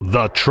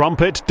The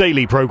Trumpet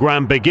Daily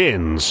program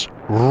begins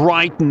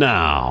right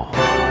now.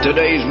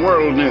 Today's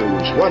world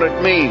news, what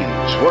it means,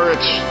 where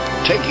it's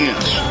taking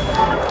us.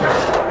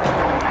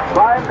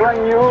 I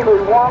bring you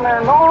the one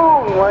and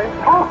only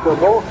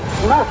possible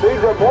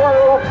message of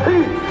world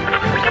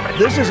peace.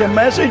 This is a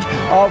message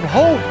of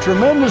hope,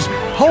 tremendous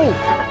hope.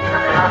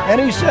 And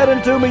he said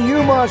unto me,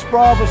 you must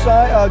prophesy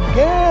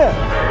again.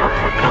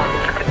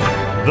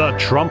 The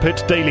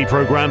Trumpet Daily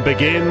program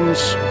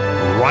begins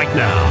right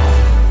now.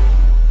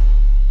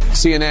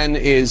 CNN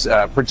is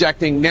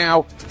projecting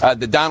now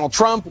that Donald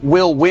Trump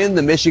will win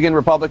the Michigan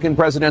Republican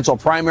presidential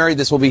primary.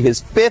 This will be his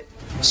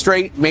fifth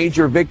straight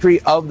major victory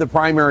of the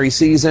primary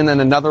season,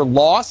 and another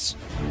loss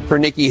for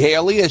Nikki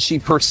Haley as she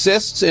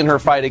persists in her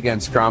fight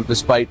against Trump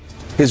despite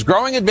his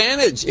growing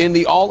advantage in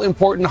the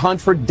all-important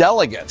hunt for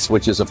delegates,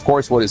 which is, of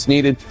course, what is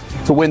needed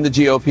to win the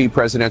GOP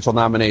presidential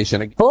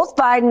nomination. Both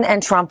Biden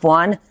and Trump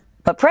won,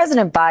 but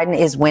President Biden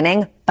is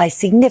winning by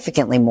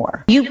significantly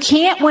more. You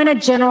can't win a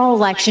general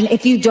election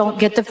if you don't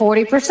get the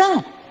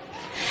 40%.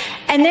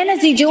 And then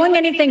is he doing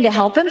anything to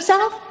help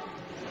himself?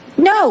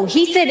 No,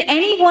 he said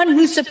anyone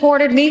who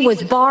supported me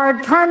was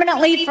barred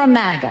permanently from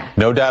MAGA.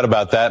 No doubt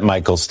about that,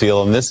 Michael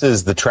Steele. And this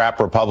is the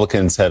trap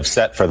Republicans have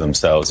set for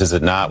themselves, is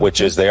it not?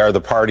 Which is they are the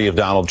party of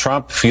Donald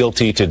Trump,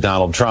 fealty to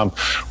Donald Trump,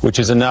 which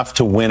is enough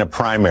to win a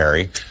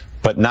primary,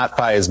 but not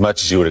by as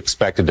much as you would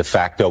expect a de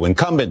facto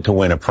incumbent to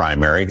win a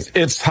primary.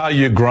 It's how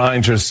you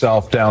grind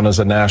yourself down as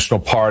a national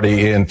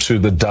party into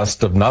the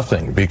dust of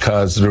nothing,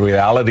 because the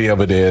reality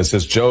of it is,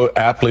 as Joe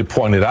aptly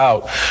pointed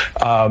out,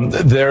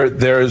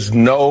 there is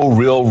no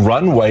real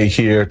runway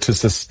here to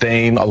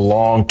sustain a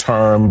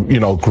long-term,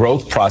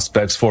 growth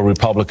prospects for a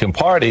Republican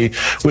Party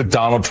with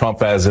Donald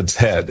Trump as its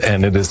head.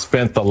 And it has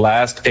spent the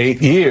last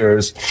 8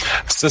 years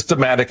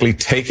systematically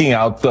taking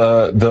out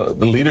the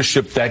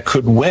leadership that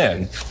could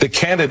win, the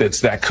candidates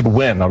that could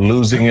win are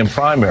losing in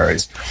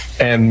primaries.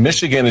 And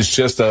Michigan is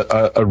just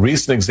a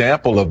recent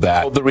example of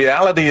that. The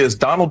reality is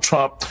Donald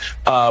Trump,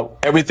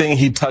 everything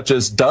he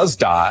touches does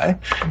die.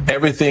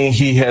 Everything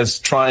he has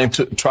tried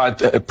to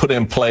put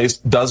in place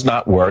does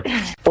not work.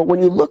 But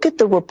when you look at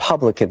the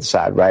Republican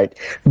side, right,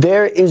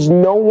 there is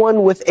no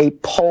one with a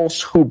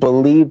pulse who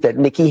believed that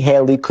Nikki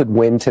Haley could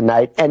win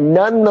tonight. And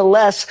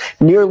nonetheless,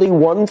 nearly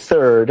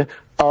 1/3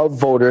 of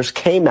voters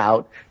came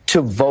out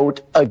to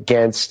vote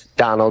against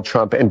Donald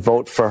Trump and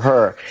vote for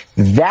her.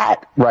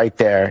 That right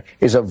there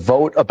is a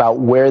vote about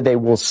where they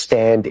will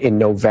stand in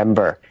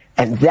November.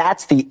 And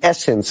that's the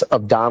essence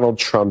of Donald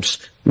Trump's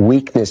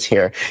weakness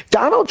here.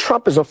 Donald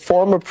Trump, as a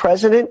former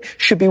president,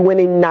 should be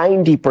winning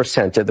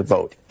 90% of the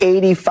vote,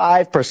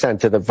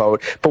 85% of the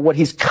vote. But what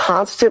he's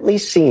constantly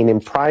seen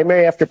in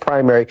primary after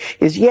primary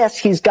is, yes,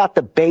 he's got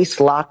the base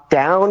locked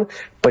down,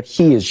 but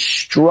he is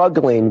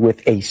struggling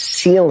with a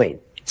ceiling.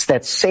 It's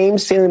that same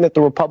ceiling that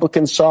the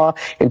Republicans saw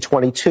in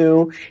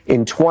 22,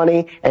 in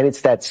 20, and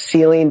it's that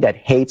ceiling that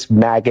hates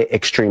MAGA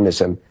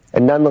extremism.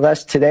 And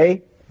nonetheless,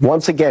 today,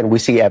 once again, we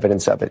see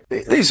evidence of it.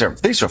 These are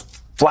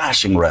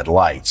flashing red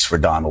lights for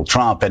Donald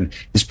Trump, and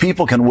his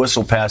people can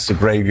whistle past the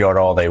graveyard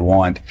all they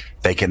want.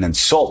 They can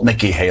insult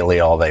Nikki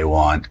Haley all they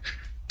want.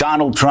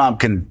 Donald Trump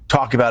can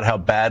talk about how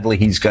badly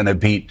he's going to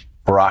beat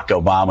Barack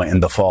Obama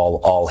in the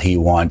fall all he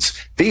wants.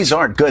 These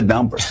aren't good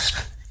numbers.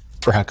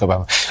 Barack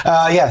Obama.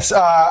 Yes,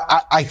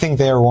 I think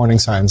they are warning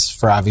signs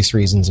for obvious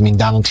reasons. I mean,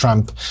 Donald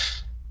Trump,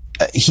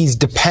 he's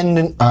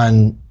dependent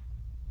on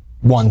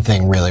one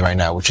thing really right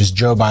now, which is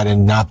Joe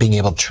Biden not being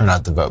able to turn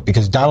out the vote,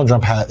 because Donald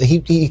Trump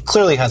he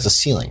clearly has a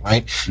ceiling,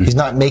 right? Mm-hmm. He's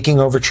not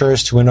making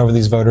overtures to win over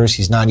these voters.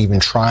 He's not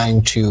even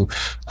trying to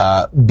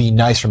be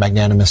nice or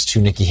magnanimous to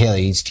Nikki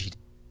Haley.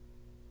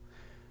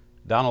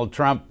 Donald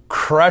Trump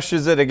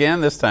crushes it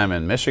again, this time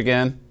in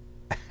Michigan,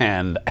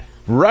 and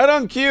right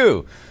on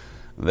cue,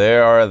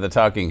 there are the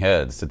talking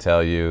heads to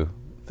tell you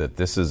that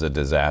this is a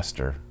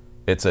disaster.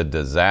 It's a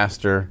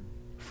disaster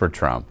for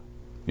Trump.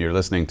 You're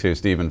listening to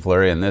Stephen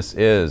Flurry, and this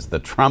is the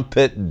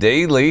Trumpet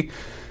Daily.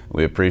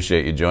 We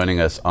appreciate you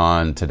joining us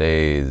on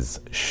today's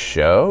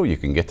show. You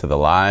can get to the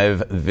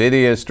live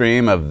video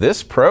stream of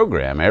this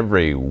program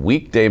every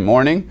weekday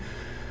morning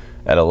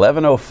at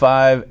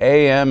 11:05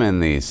 a.m.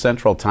 in the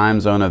Central Time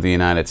Zone of the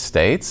United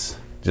States.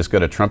 Just go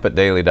to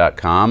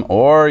trumpetdaily.com,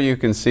 or you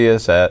can see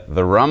us at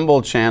the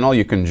Rumble channel.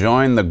 You can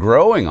join the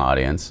growing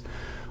audience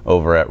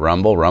over at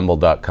Rumble,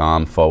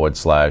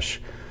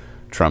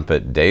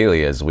 rumble.com/Trumpet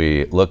Daily. As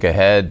we look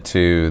ahead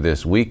to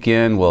this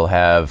weekend, we'll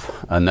have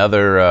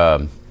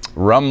another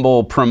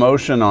Rumble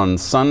promotion on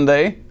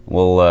Sunday.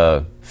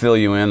 We'll fill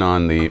you in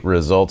on the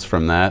results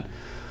from that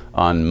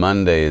on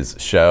Monday's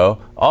show.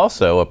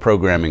 Also, a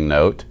programming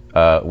note.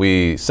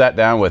 We sat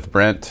down with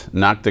Brent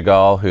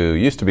Noctegal, who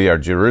used to be our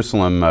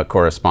Jerusalem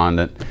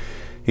correspondent.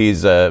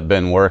 He's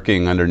been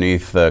working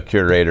underneath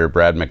curator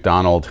Brad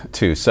McDonald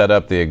to set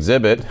up the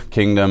exhibit,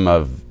 Kingdom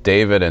of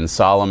David and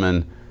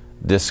Solomon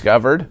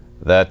Discovered,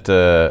 that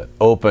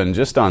opened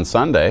just on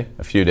Sunday,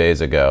 a few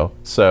days ago.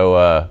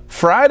 So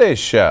Friday's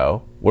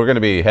show, we're going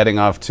to be heading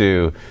off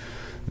to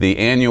the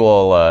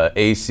annual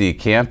AC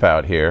camp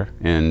out here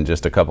in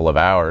just a couple of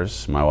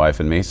hours, my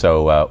wife and me.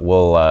 So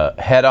we'll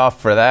head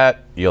off for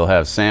that. You'll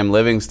have Sam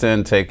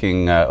Livingston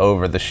taking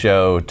over the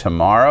show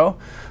tomorrow.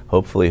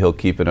 Hopefully he'll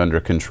keep it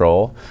under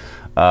control.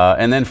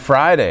 And then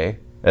Friday,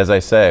 as I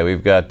say,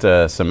 we've got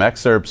some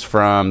excerpts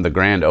from the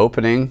grand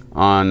opening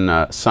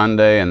on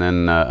Sunday, and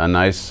then a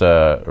nice,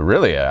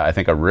 really, I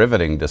think, a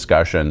riveting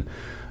discussion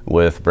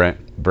with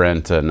Brent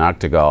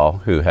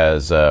Noctegal, who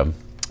has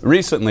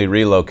recently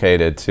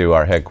relocated to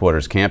our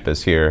headquarters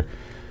campus here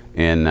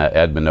in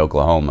Edmond,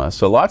 Oklahoma.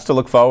 So lots to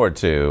look forward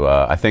to.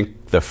 I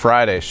think the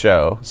Friday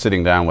show,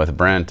 sitting down with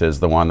Brent, is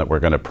the one that we're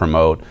going to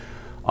promote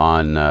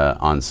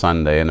on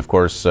Sunday. And of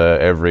course,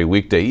 every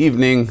weekday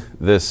evening,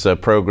 this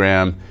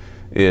program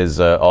is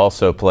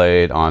also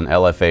played on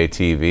LFA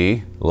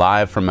TV,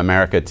 Live from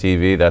America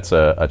TV. That's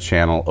a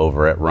channel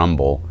over at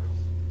Rumble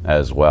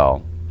as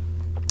well.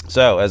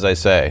 So, as I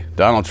say,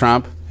 Donald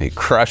Trump, he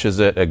crushes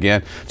it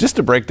again. Just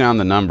to break down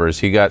the numbers,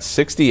 he got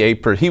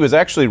 68%. He was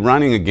actually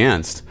running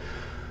against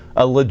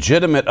a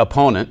legitimate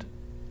opponent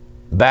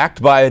backed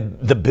by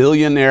the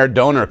billionaire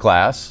donor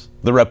class,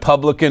 the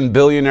Republican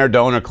billionaire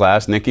donor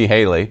class, Nikki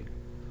Haley.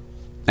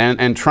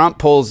 And Trump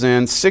pulls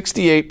in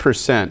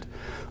 68%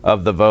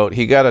 of the vote.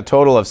 He got a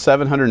total of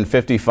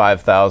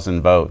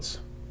 755,000 votes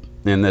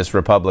in this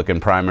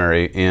Republican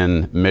primary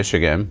in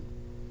Michigan.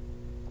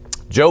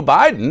 Joe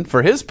Biden,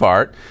 for his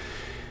part,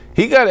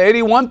 he got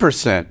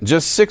 81%,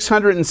 just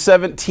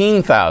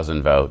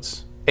 617,000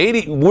 votes.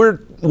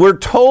 We're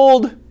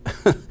told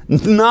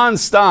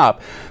nonstop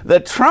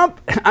that Trump,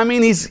 I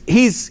mean, he's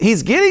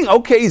getting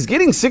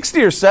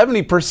 60 or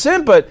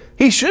 70%, but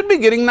he should be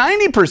getting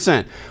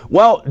 90%.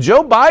 Well,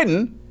 Joe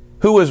Biden,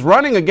 who was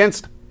running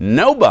against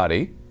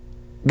nobody,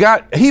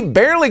 he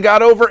barely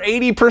got over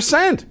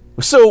 80%.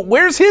 So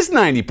where's his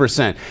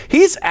 90%?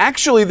 He's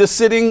actually the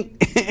sitting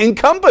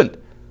incumbent.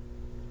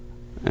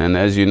 And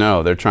as you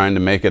know, they're trying to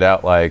make it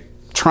out like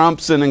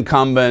Trump's an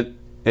incumbent.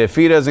 If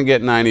he doesn't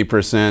get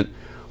 90%,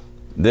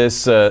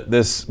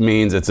 this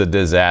means it's a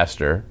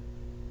disaster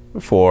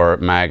for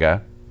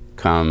MAGA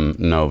come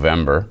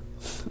November.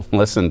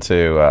 Listen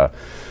to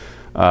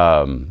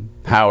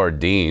Howard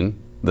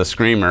Dean, the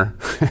screamer,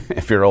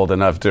 if you're old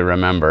enough to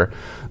remember.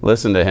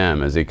 Listen to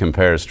him as he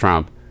compares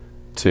Trump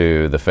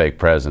to the fake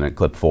president,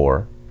 clip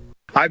 4.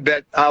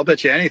 I'll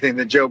bet you anything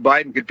that Joe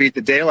Biden could beat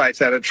the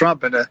daylights out of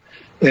Trump in a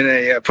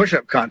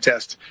push-up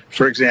contest,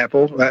 for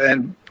example.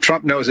 And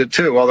Trump knows it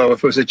too, although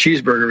if it was a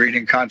cheeseburger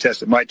eating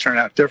contest, it might turn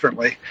out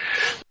differently.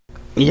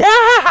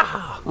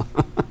 Yeah!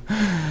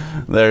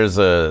 There's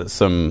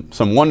some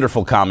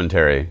wonderful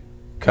commentary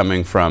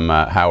coming from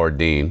Howard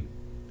Dean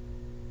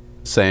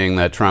saying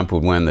that Trump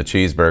would win the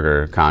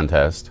cheeseburger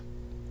contest.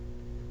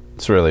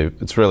 It's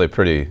really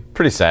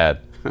pretty sad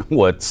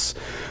what's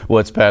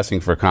passing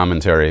for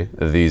commentary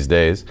these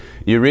days.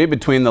 You read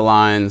between the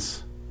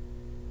lines,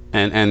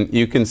 and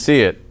you can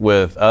see it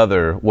with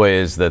other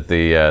ways that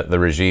the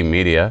regime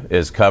media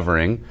is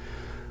covering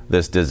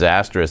this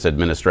disastrous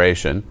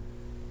administration.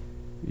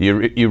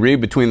 You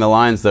read between the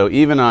lines, though,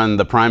 even on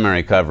the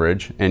primary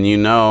coverage, and you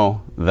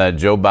know that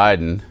Joe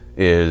Biden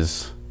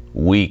is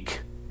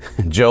weak.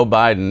 Joe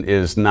Biden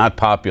is not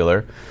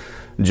popular.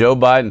 Joe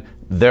Biden,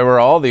 there were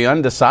all the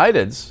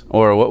undecideds,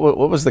 or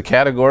what was the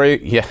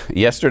category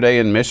yesterday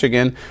in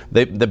Michigan?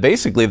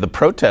 Basically the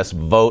protest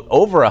vote,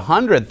 over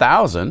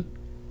 100,000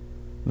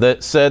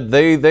 that said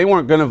they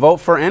weren't going to vote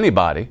for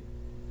anybody.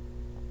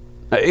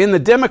 In the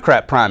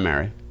Democrat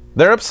primary,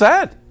 they're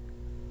upset.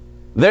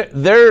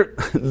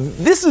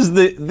 This is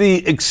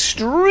the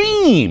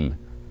extreme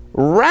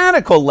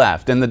radical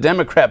left in the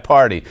Democrat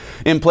Party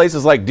in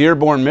places like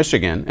Dearborn,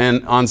 Michigan,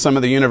 and on some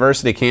of the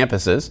university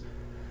campuses,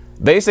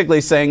 basically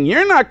saying,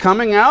 you're not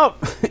coming out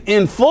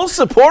in full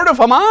support of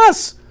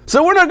Hamas,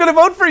 so we're not going to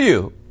vote for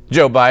you,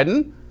 Joe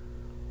Biden.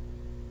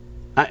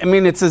 I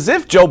mean, it's as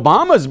if Joe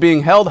Obama is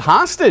being held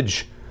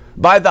hostage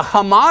by the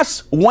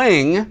Hamas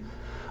wing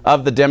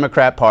of the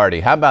Democrat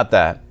Party. How about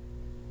that?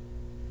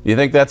 You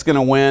think that's going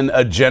to win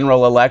a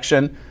general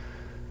election?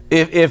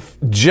 If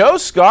Joe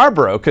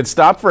Scarborough could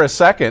stop for a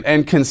second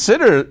and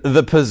consider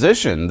the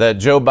position that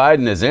Joe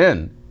Biden is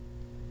in,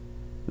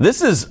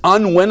 this is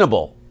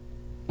unwinnable.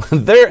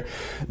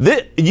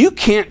 You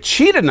can't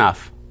cheat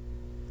enough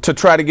to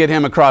try to get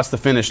him across the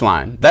finish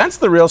line. That's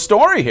the real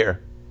story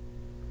here.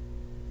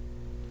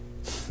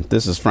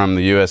 This is from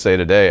the USA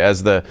Today.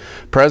 As the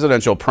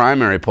presidential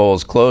primary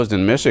polls closed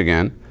in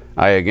Michigan,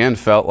 I again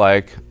felt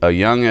like a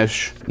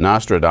youngish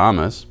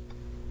Nostradamus.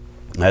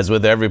 As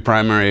with every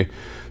primary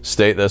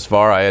state thus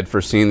far, I had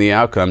foreseen the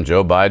outcome.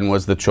 Joe Biden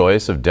was the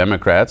choice of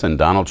Democrats and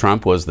Donald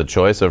Trump was the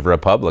choice of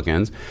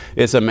Republicans.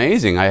 It's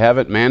amazing I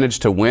haven't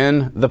managed to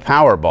win the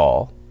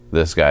Powerball,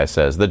 this guy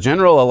says. The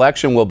general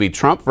election will be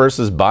Trump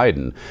versus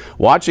Biden.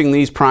 Watching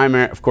these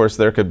primary, of course,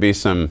 there could be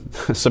some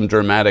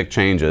dramatic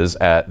changes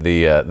at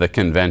the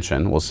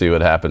convention. We'll see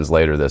what happens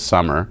later this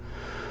summer.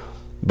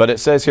 But it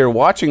says here,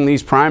 watching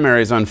these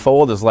primaries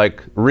unfold is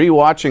like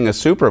rewatching a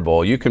Super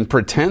Bowl. You can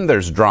pretend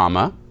there's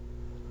drama,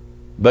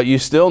 but you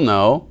still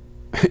know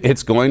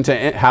it's going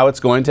to how it's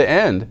going to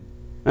end.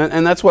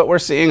 And that's what we're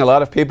seeing. A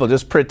lot of people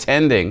just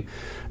pretending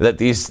that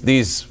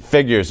these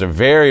figures are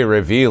very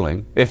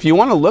revealing. If you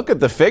want to look at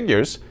the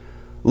figures,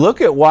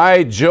 look at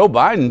why Joe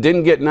Biden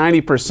didn't get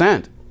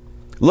 90%.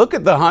 Look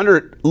at the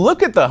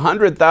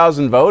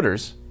 100,000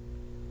 voters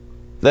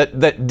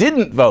that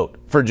didn't vote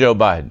for Joe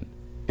Biden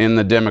in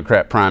the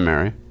Democrat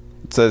primary.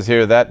 It says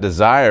here that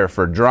desire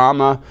for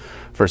drama,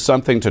 for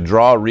something to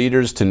draw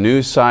readers to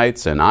news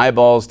sites and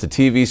eyeballs to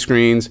TV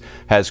screens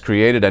has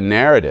created a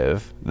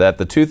narrative that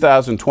the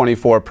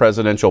 2024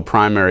 presidential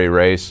primary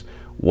race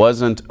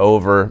wasn't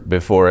over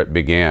before it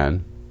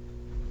began.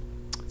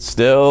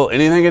 Still,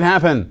 anything can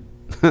happen.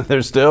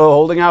 They're still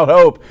holding out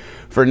hope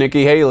for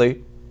Nikki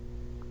Haley.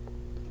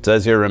 It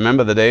says here,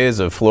 remember the days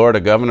of Florida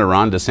Governor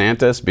Ron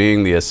DeSantis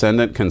being the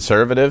ascendant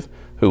conservative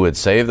who would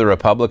save the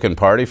Republican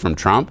Party from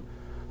Trump?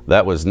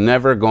 That was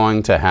never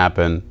going to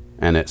happen,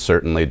 and it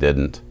certainly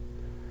didn't.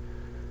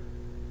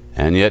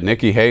 And yet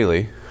Nikki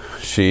Haley,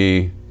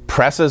 she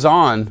presses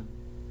on.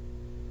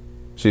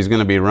 She's going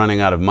to be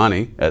running out of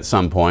money at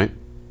some point.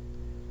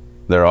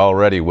 They're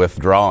already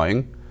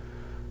withdrawing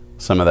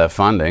some of that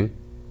funding.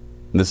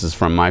 This is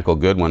from Michael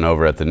Goodwin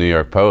over at the New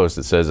York Post.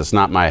 It says, it's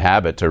not my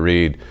habit to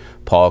read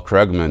Paul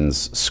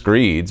Krugman's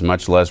screeds,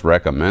 much less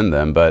recommend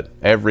them, but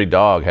every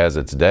dog has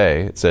its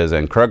day. It says,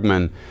 and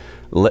Krugman,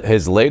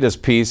 his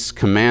latest piece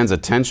commands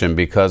attention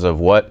because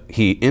of what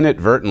he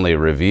inadvertently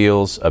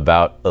reveals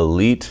about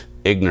elite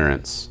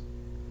ignorance.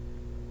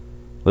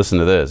 Listen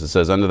to this. It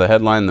says, under the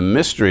headline, The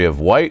Mystery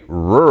of White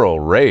Rural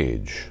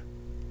Rage,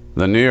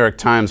 the New York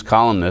Times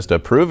columnist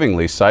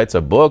approvingly cites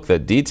a book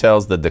that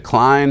details the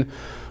decline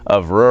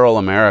of rural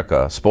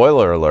America.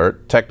 Spoiler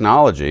alert,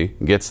 technology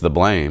gets the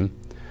blame.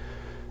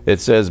 It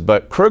says,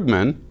 but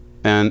Krugman,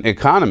 an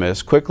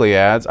economist, quickly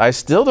adds, I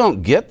still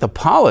don't get the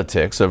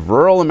politics of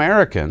rural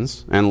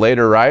Americans, and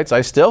later writes,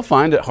 I still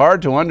find it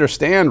hard to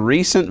understand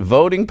recent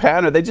voting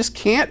pattern.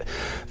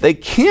 They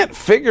can't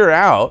figure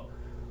out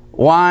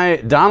why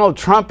Donald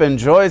Trump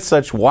enjoys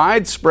such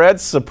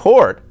widespread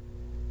support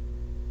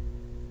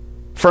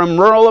from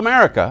rural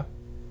America,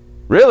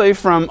 really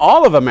from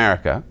all of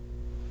America.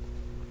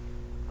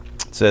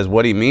 It says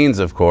what he means,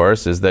 of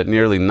course, is that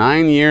nearly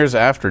 9 years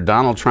after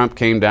Donald Trump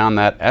came down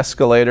that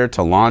escalator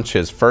to launch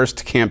his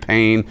first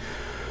campaign,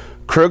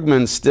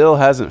 Krugman still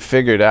hasn't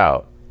figured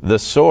out the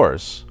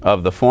source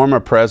of the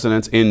former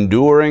president's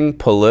enduring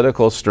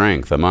political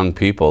strength among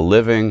people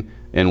living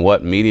in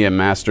what media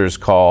masters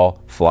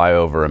call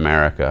flyover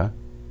America.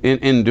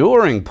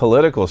 Enduring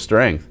political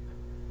strength.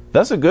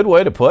 That's a good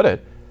way to put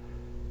it,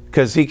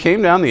 because he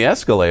came down the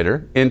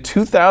escalator in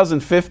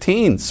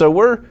 2015. So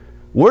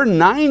we're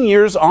 9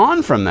 years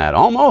on from that,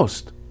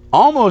 almost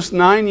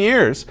 9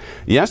 years.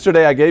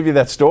 Yesterday, I gave you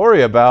that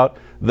story about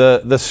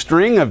the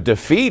string of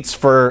defeats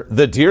for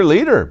the dear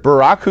leader,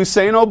 Barack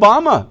Hussein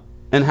Obama,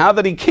 and how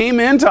that he came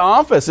into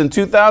office in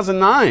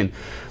 2009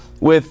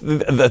 with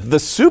the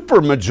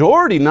super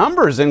majority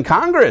numbers in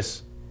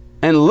Congress.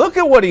 And look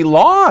at what he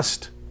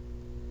lost.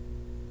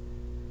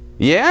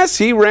 Yes,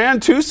 he ran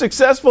 2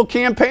 successful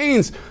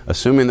campaigns,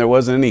 assuming there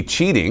wasn't any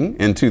cheating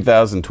in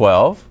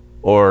 2012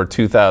 or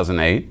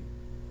 2008.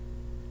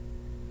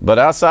 But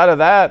outside of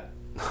that,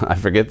 I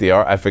forget the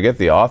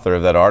author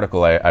of that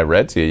article I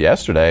read to you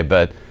yesterday,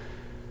 but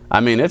I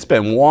mean, it's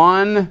been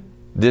one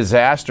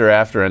disaster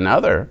after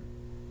another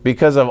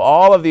because of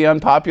all of the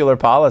unpopular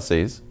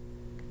policies.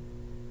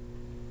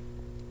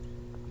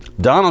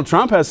 Donald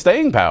Trump has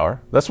staying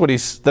power. That's what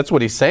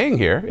he's saying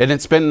here, and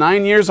it's been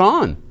 9 years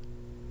on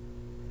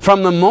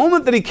from the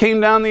moment that he came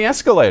down the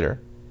escalator.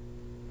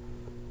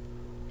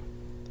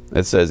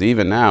 It says,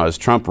 even now, as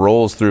Trump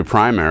rolls through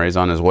primaries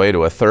on his way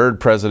to a third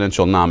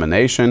presidential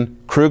nomination,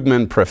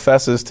 Krugman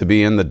professes to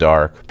be in the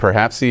dark.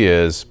 Perhaps he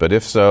is, but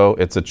if so,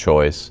 it's a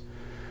choice.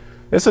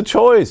 It's a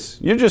choice.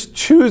 You're just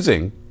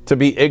choosing to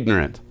be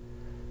ignorant,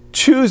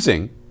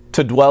 choosing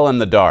to dwell in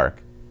the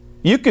dark.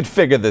 You could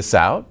figure this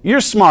out.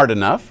 You're smart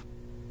enough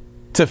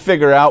to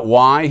figure out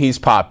why he's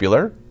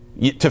popular,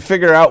 to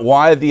figure out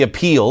why the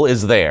appeal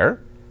is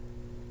there.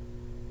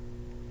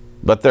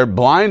 But they're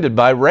blinded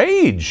by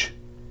rage.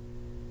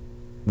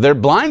 They're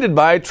blinded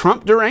by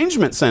Trump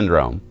derangement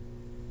syndrome.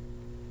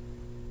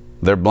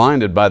 They're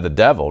blinded by the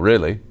devil,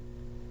 really.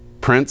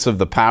 Prince of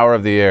the power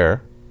of the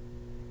air.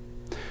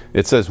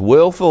 It says,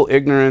 willful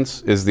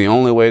ignorance is the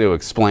only way to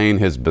explain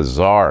his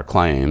bizarre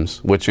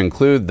claims, which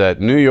include that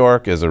New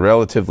York is a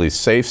relatively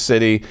safe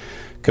city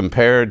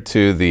compared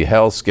to the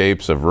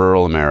hellscapes of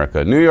rural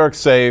America. New York's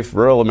safe,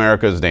 rural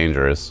America is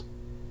dangerous.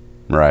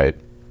 Right.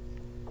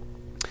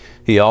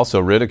 He also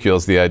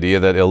ridicules the idea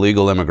that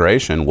illegal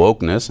immigration,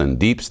 wokeness, and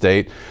deep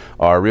state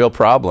are real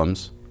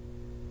problems,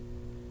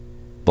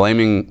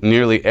 blaming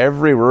nearly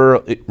every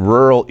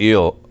rural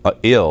ill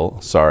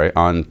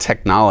on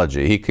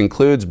technology. He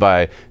concludes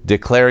by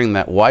declaring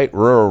that white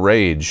rural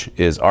rage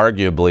is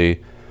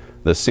arguably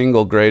the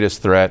single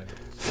greatest threat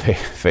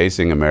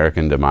facing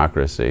American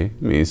democracy.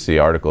 I mean, you see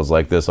articles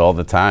like this all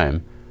the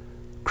time.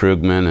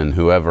 Krugman and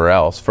whoever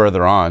else.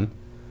 Further on,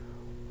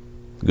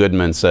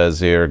 Goodman says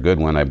here,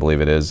 Goodwin, I believe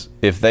it is,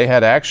 if they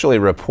had actually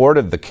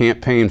reported the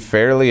campaign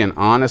fairly and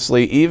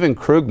honestly, even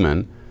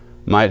Krugman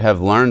might have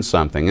learned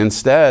something.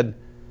 Instead,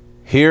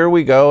 here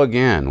we go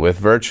again with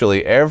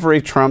virtually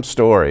every Trump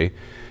story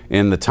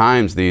in the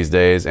Times these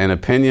days, an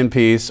opinion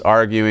piece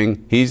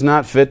arguing he's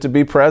not fit to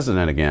be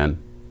president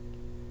again.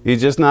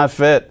 He's just not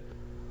fit.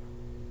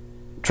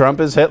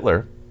 Trump is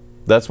Hitler.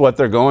 That's what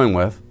they're going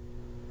with.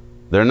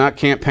 They're not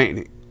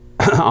campaigning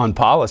on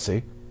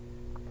policy.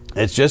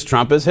 It's just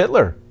Trump is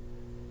Hitler.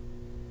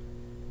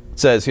 It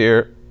says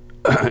here,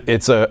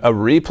 it's a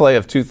replay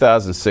of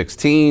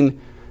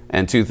 2016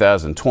 and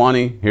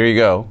 2020. Here you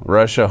go.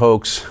 Russia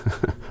hoax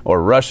or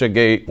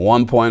Russiagate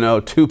 1.0,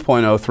 2.0,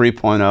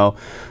 3.0,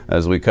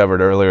 as we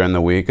covered earlier in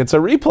the week. It's a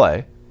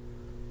replay.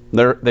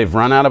 They've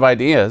run out of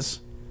ideas.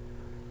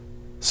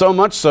 So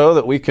much so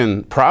that we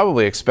can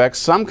probably expect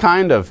some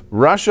kind of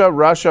Russia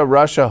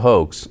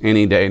hoax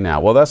any day now.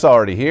 Well, that's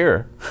already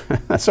here.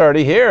 That's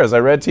already here, as I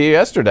read to you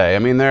yesterday. I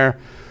mean, they're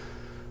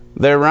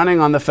running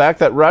on the fact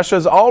that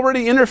Russia's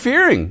already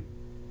interfering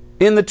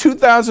in the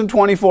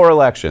 2024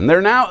 election.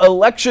 They're now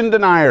election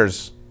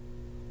deniers.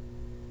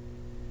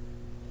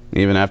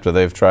 Even after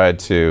they've tried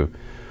to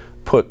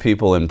put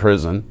people in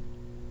prison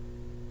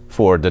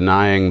for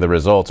denying the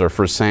results or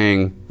for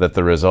saying that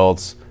the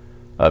results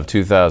of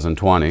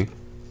 2020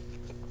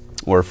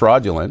 were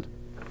fraudulent.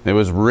 It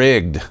was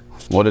rigged.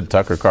 What did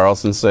Tucker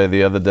Carlson say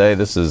the other day?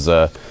 This is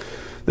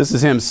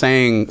him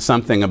saying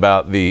something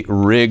about the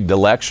rigged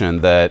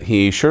election that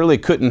he surely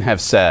couldn't have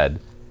said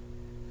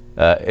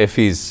if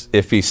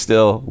he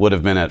still would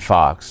have been at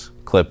Fox.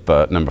 Clip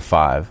number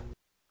 5.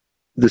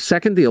 The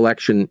second the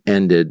election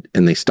ended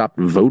and they stopped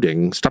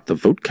the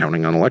vote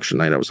counting on election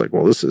night, I was like,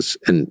 well,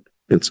 and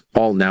it's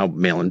all now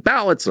mail-in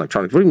ballots,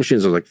 electronic voting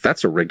machines. I was like,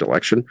 that's a rigged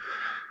election.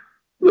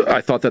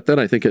 I thought that then,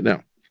 I think it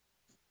now.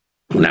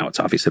 Now it's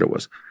obvious that it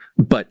was.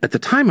 But at the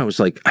time I was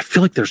like, I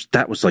feel like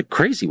that was like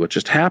crazy what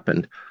just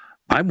happened.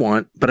 But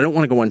I don't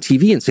want to go on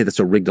TV and say that's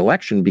a rigged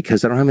election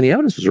because I don't have any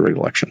evidence it was a rigged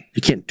election.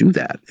 You can't do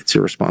that. It's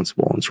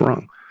irresponsible and it's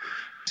wrong.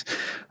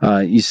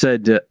 You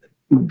said to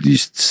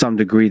some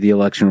degree the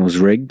election was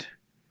rigged.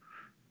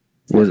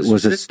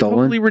 Was it stolen?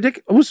 Totally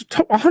ridiculous. It was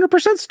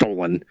 100%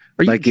 stolen.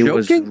 Are you joking? It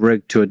was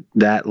rigged to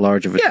that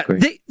large of a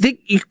degree? They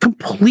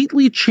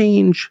completely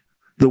change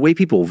the way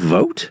people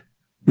vote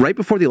right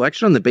before the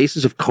election on the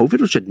basis of COVID,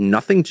 which had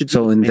nothing to do.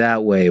 So in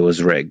that way, it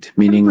was rigged,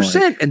 meaning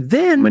and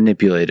then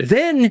manipulated.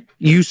 Then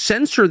you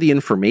censor the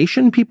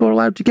information people are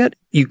allowed to get.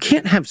 You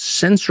can't have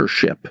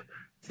censorship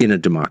in a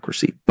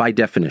democracy by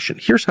definition.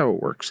 Here's how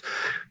it works: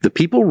 the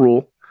people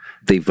rule.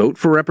 They vote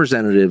for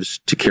representatives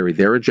to carry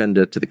their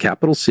agenda to the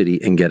capital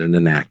city and get it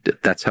enacted.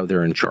 That's how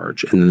they're in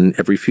charge. And then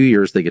every few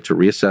years, they get to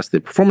reassess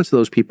the performance of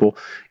those people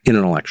in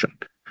an election.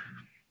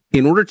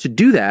 In order to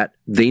do that,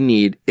 they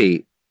need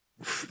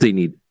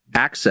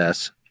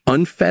access,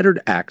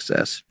 unfettered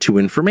access to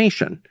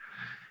information.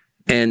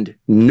 And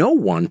no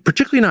one,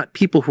 particularly not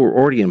people who are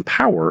already in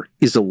power,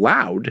 is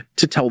allowed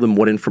to tell them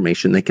what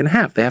information they can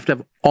have. They have to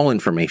have all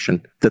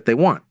information that they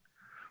want.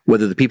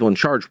 Whether the people in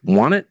charge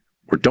want it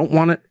or don't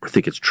want it or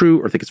think it's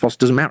true or think it's false, it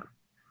doesn't matter.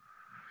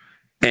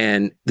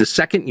 And the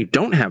second you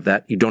don't have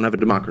that, you don't have a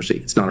democracy.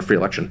 It's not a free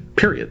election,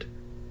 period.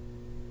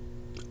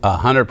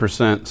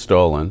 100%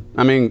 stolen.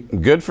 I mean,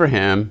 good for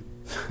him.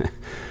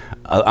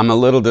 I'm a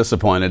little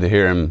disappointed to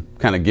hear him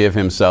kind of give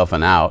himself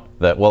an out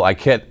that, well, I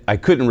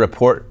couldn't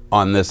report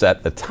on this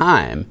at the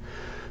time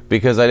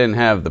because I didn't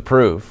have the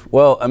proof.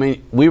 Well, I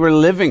mean, we were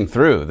living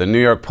through the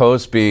New York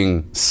Post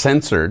being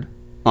censored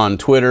on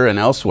Twitter and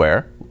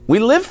elsewhere. We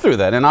lived through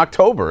that in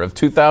October of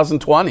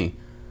 2020.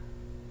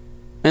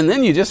 And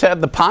then you just had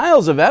the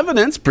piles of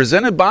evidence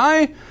presented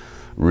by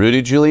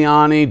Rudy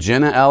Giuliani,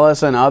 Jenna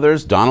Ellis, and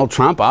others. Donald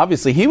Trump,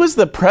 obviously. He was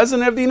the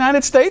president of the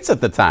United States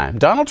at the time.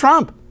 Donald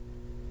Trump.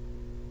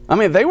 I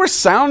mean, they were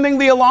sounding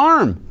the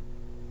alarm.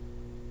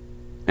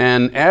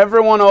 And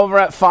everyone over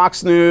at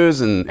Fox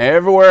News and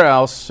everywhere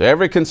else,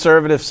 every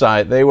conservative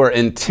site, they were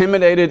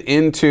intimidated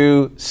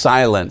into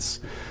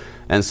silence.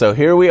 And so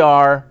here we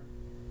are,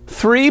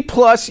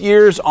 3+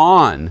 years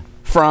on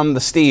from the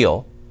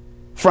steal,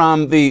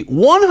 from the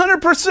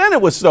 100%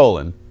 it was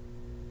stolen.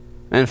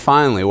 And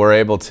finally, we're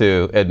able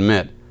to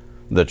admit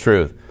the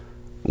truth.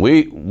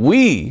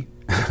 We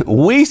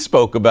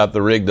spoke about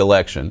the rigged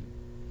election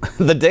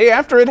the day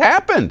after it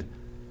happened.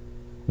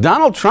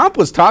 Donald Trump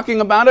was talking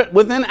about it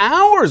within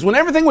hours when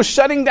everything was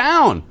shutting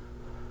down.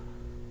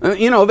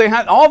 You know, they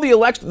had all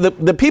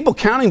the people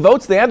counting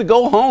votes, they had to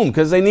go home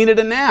because they needed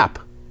a nap.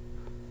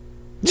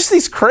 Just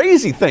these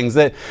crazy things.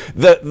 That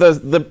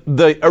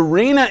the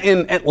arena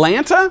in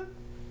Atlanta,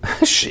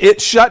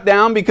 it shut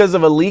down because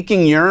of a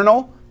leaking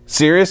urinal.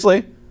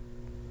 Seriously?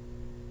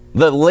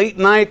 The late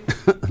night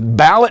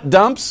ballot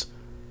dumps.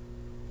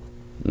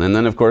 And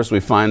then, of course, we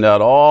find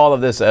out all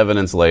of this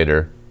evidence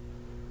later.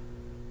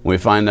 We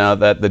find out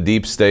that the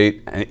deep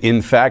state,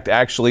 in fact,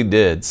 actually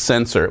did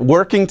censor,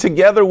 working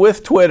together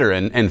with Twitter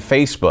and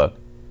Facebook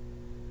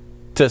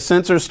to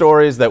censor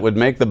stories that would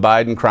make the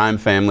Biden crime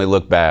family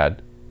look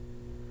bad.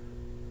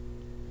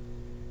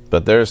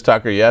 But there's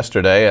Tucker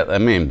yesterday. I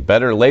mean,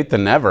 better late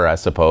than never, I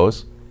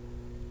suppose.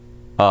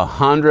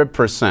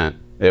 100%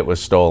 it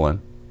was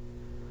stolen.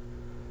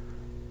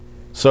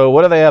 So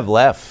what do they have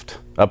left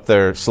up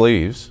their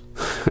sleeves?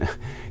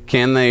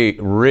 Can they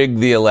rig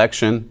the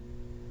election?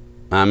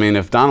 I mean,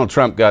 if Donald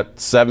Trump got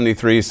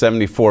 73,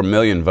 74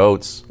 million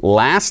votes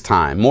last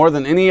time, more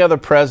than any other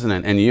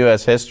president in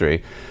U.S.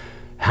 history,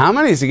 how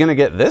many is he going to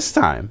get this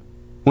time?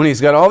 When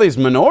he's got all these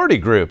minority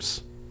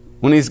groups,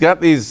 when he's got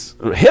these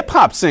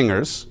hip-hop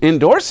singers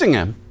endorsing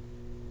him,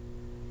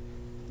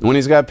 when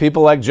he's got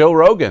people like Joe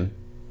Rogan,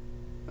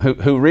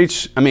 who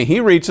he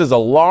reaches a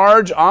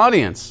large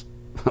audience,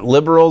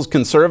 liberals,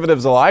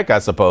 conservatives alike, I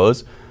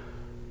suppose.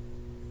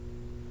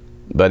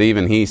 But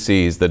even he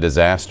sees the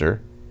disaster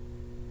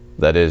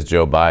that is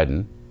Joe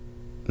Biden.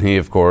 He,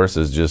 of course,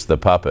 is just the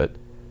puppet.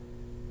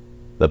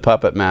 The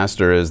puppet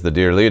master is the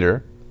dear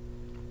leader.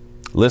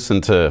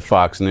 Listen to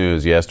Fox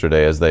News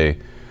yesterday as they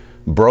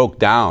broke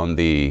down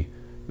the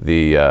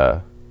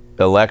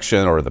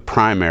election or the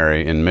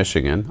primary in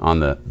Michigan on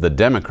the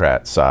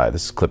Democrat side.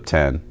 This is clip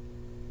 10.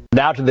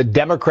 Now to the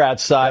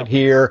Democrat side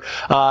here,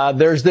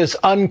 there's this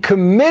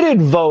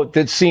uncommitted vote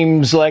that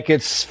seems like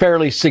it's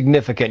fairly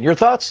significant. Your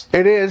thoughts?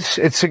 It is.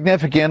 It's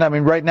significant. I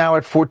mean, right now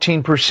at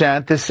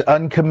 14%, this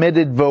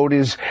uncommitted vote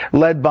is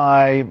led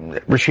by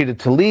Rashida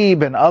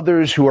Tlaib and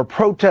others who are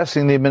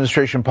protesting the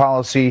administration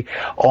policy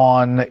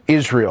on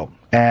Israel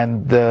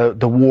and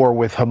the war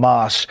with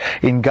Hamas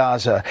in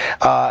Gaza.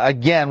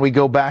 Again, we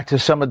go back to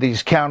some of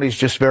these counties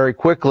just very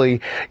quickly.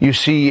 You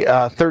see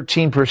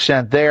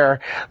 13%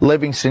 there,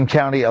 Livingston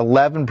County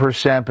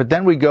 11%, but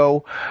then we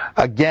go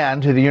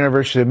again to the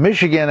University of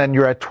Michigan and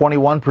you're at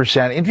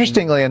 21%.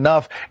 Interestingly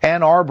enough,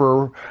 Ann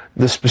Arbor,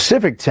 the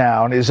specific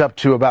town, is up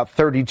to about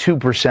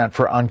 32%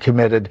 for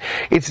uncommitted.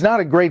 It's not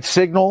a great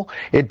signal.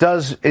 It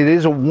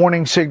is a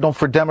warning signal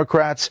for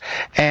Democrats,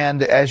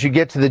 and as you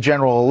get to the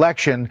general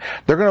election,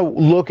 they're going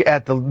to look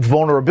at the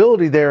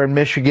vulnerability there in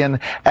Michigan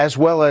as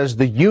well as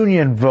the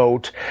union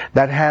vote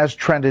that has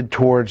trended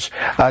towards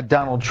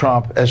Donald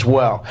Trump as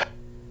well.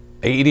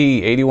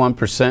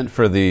 81%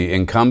 for the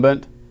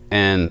incumbent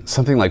and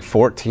something like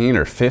 14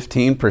 or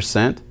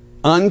 15%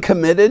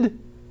 uncommitted.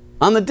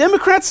 On the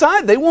Democrat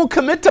side, they won't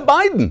commit to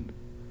Biden.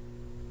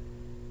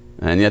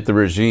 And yet the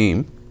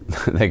regime,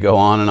 they go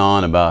on and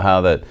on about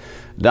how that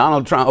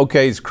Donald Trump,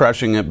 okay, he's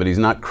crushing it, but he's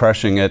not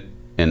crushing it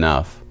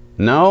enough.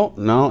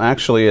 No,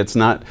 actually it's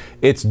not.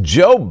 It's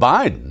Joe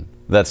Biden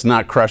that's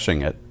not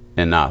crushing it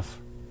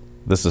enough.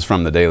 This is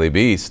from the Daily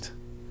Beast,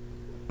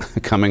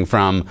 coming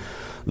from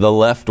the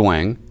left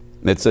wing.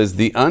 It says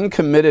the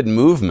uncommitted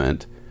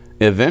movement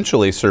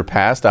eventually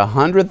surpassed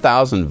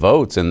 100,000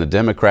 votes in the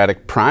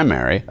Democratic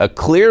primary, a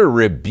clear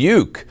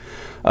rebuke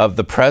of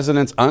the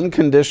president's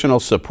unconditional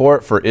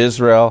support for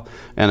Israel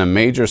and a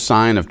major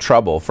sign of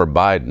trouble for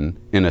Biden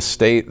in a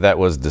state that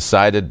was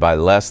decided by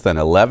less than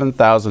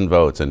 11,000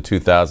 votes in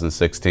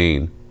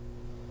 2016.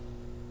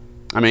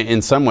 I mean,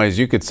 in some ways,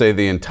 you could say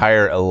the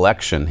entire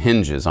election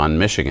hinges on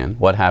Michigan.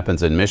 What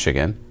happens in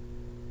Michigan?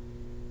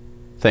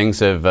 Things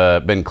have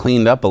been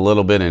cleaned up a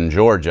little bit in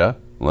Georgia.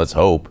 Let's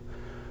hope.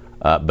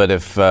 But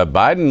if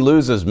Biden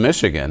loses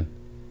Michigan,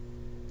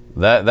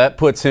 that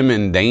puts him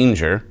in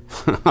danger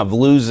of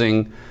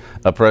losing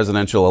a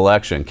presidential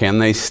election. Can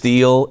they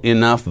steal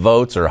enough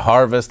votes or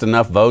harvest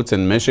enough votes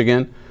in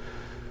Michigan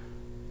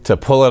to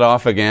pull it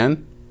off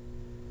again?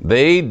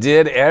 They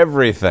did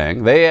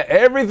everything.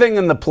 Everything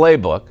in the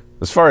playbook,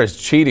 as far as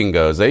cheating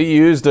goes, they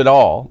used it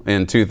all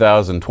in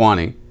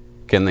 2020.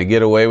 Can they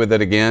get away with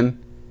it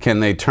again? Can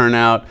they turn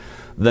out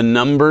the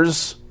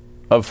numbers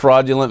of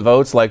fraudulent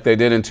votes like they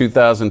did in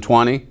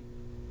 2020?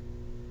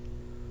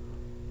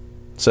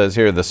 It says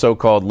here the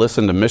so-called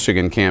Listen to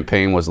Michigan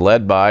campaign was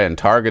led by and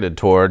targeted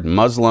toward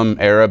Muslim,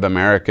 Arab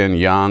American,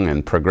 young,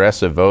 and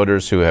progressive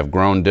voters who have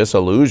grown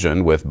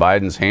disillusioned with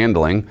Biden's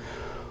handling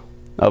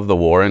of the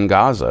war in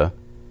Gaza.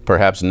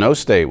 Perhaps no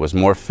state was a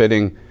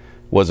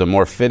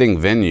more fitting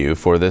venue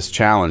for this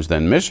challenge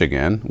than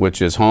Michigan,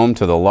 which is home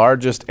to the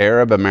largest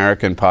Arab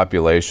American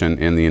population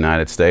in the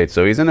United States.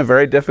 So he's in a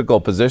very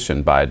difficult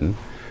position, Biden,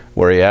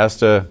 where he has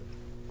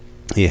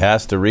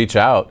to reach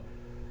out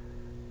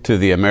to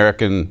the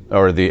American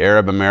or the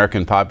Arab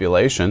American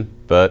population,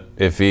 but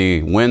if he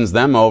wins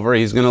them over,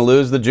 he's going to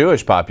lose the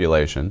Jewish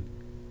population.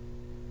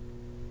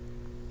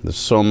 There's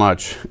so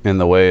much in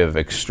the way of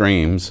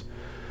extremes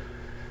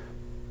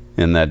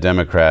in that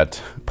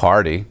Democrat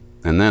Party.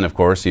 And then, of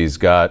course, he's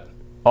got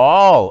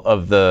all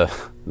of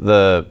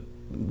the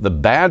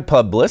bad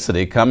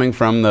publicity coming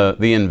from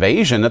the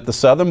invasion at the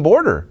southern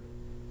border.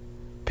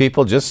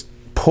 People just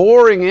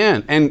pouring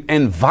in,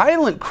 and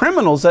violent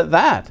criminals at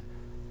that.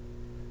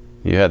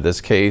 You had this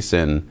case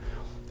in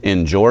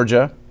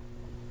Georgia.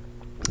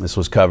 This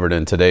was covered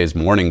in today's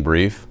morning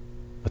brief.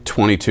 A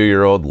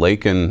 22-year-old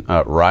Laken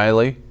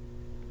Riley.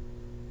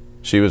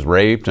 She was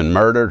raped and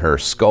murdered. Her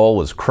skull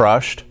was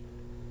crushed.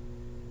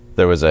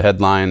 There was a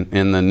headline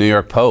in the New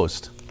York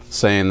Post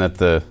saying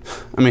that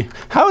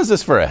how is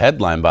this for a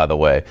headline, by the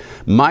way?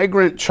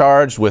 Migrant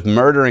charged with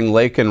murdering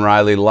Laken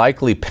Riley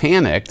likely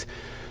panicked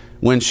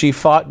when she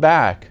fought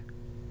back.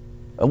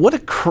 What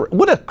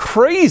a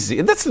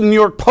crazy, that's the New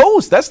York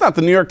Post. That's not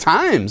the New York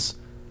Times.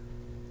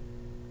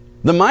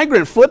 The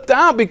migrant flipped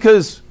out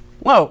because,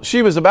 well,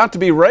 she was about to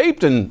be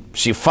raped and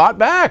she fought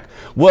back.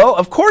 Well,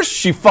 of course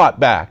she fought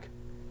back.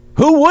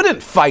 Who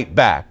wouldn't fight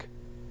back?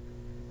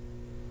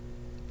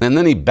 And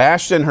then he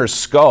bashed in her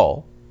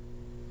skull.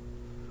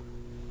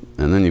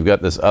 And then you've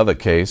got this other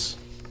case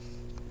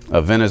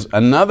of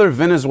another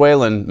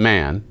Venezuelan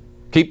man.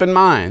 Keep in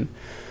mind,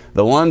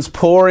 the ones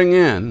pouring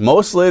in,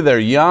 mostly they're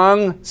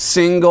young,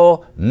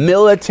 single,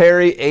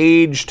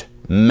 military-aged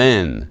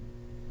men.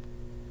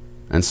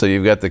 And so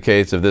you've got the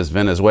case of this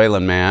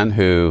Venezuelan man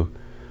who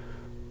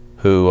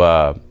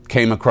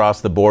came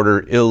across the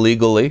border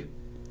illegally,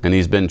 and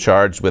he's been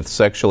charged with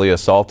sexually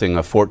assaulting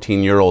a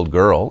 14-year-old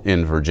girl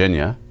in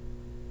Virginia.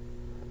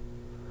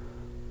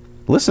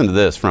 Listen to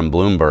this from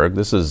Bloomberg.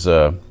 This is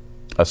a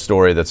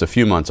story that's a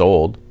few months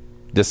old,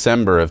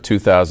 December of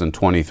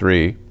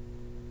 2023.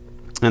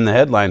 And the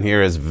headline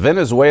here is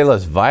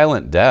Venezuela's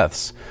violent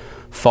deaths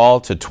fall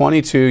to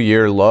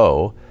 22-year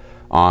low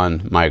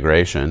on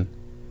migration.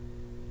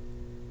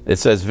 It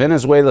says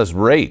Venezuela's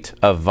rate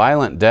of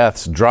violent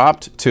deaths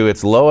dropped to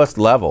its lowest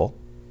level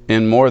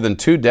in more than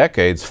 2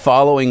 decades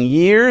following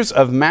years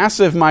of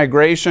massive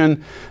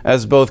migration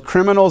as both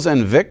criminals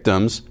and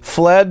victims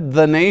fled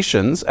the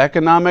nation's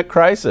economic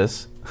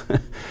crisis.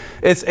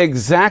 It's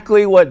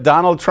exactly what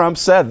Donald Trump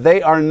said.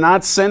 They are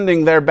not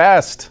sending their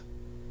best.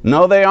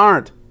 No, they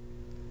aren't.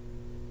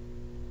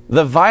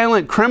 The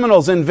violent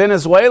criminals in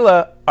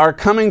Venezuela are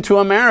coming to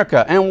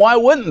America, and why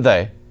wouldn't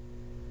they?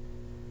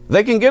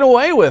 They can get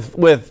away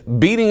with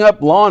beating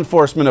up law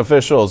enforcement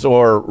officials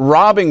or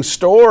robbing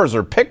stores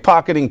or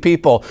pickpocketing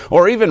people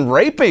or even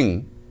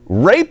raping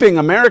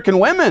American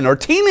women or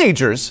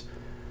teenagers.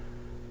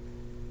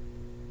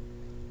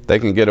 They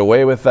can get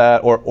away with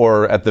that,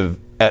 or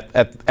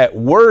at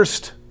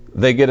worst,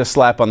 they get a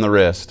slap on the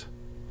wrist.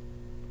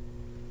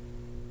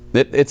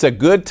 It's a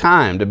good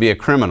time to be a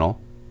criminal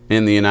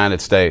in the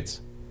United States.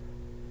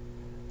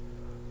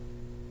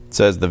 It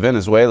says the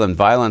Venezuelan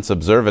Violence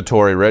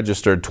Observatory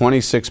registered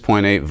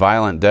 26.8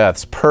 violent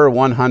deaths per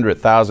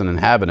 100,000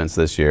 inhabitants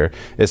this year.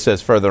 It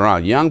says further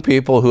on, young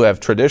people who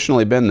have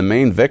traditionally been the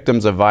main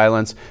victims of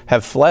violence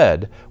have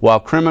fled, while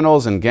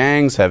criminals and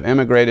gangs have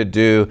immigrated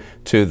due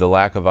to the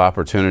lack of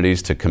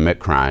opportunities to commit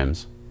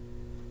crimes.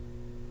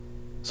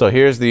 So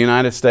here's the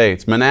United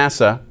States,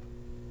 Manasseh,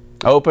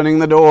 opening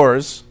the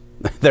doors.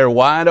 They're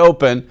wide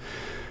open.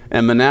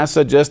 And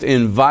Manasseh just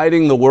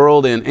inviting the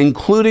world in,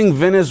 including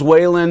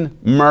Venezuelan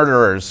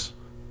murderers,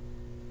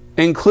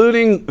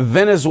 including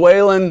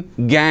Venezuelan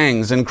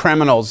gangs and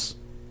criminals.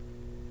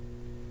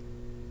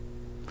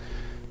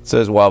 It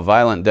says, while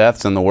violent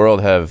deaths in the world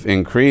have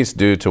increased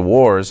due to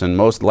wars in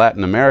most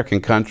Latin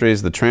American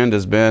countries, the trend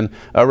has been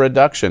a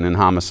reduction in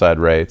homicide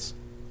rates.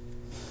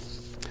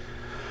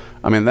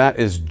 I mean,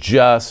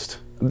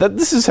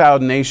 this is how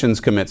nations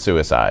commit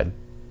suicide.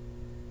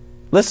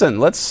 Listen,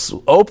 let's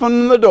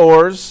open the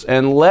doors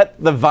and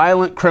let the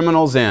violent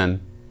criminals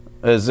in,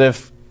 as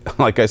if,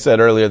 like I said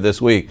earlier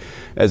this week,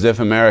 as if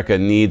America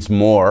needs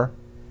more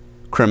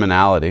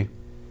criminality.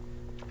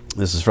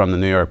 This is from the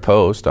New York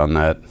Post on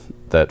that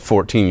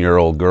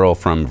 14-year-old girl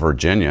from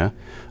Virginia,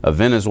 a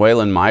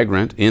Venezuelan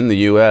migrant in the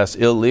U.S.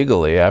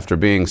 illegally after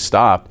being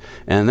stopped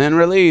and then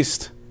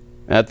released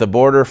at the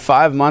border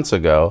 5 months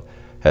ago,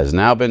 has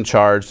now been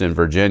charged in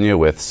Virginia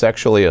with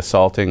sexually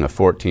assaulting a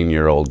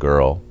 14-year-old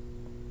girl.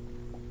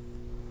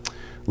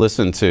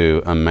 Listen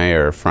to a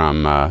mayor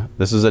from,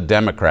 this is a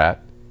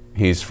Democrat.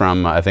 He's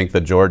from, I think,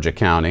 the Georgia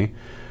county,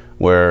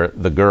 where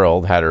the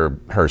girl had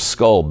her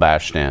skull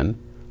bashed in.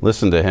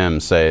 Listen to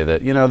him say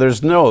that,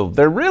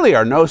 there really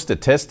are no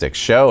statistics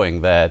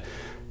showing that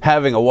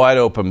having a wide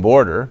open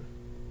border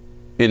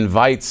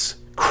invites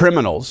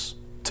criminals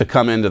to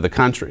come into the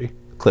country.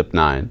 Clip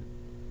 9.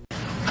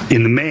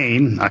 In the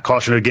main, I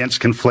caution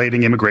against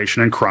conflating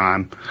immigration and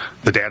crime.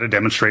 The data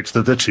demonstrates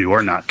that the two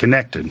are not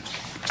connected.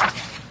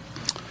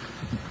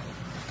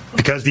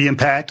 Because the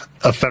impact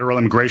of federal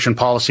immigration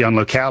policy on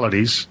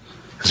localities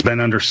has been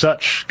under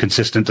such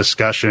consistent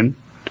discussion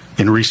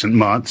in recent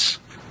months,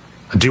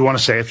 I do want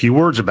to say a few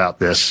words about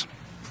this.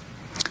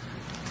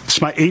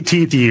 It's my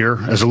 18th year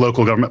as a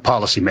local government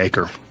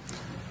policymaker,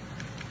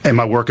 and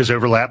my work has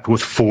overlapped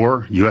with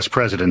 4 U.S.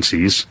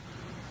 presidencies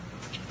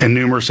and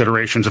numerous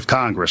iterations of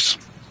Congress.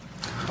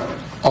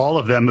 All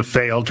of them have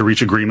failed to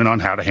reach agreement on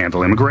how to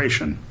handle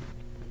immigration.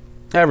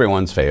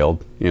 Everyone's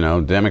failed,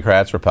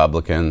 Democrats,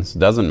 Republicans,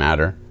 doesn't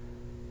matter.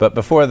 But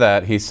before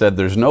that, he said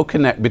there's no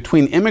connect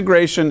between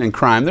immigration and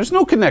crime. There's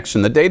no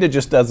connection. The data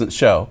just doesn't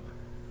show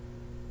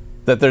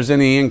that there's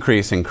any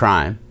increase in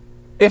crime.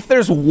 If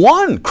there's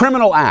one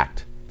criminal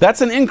act,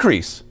 that's an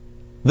increase.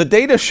 The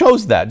data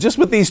shows that, just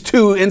with these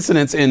 2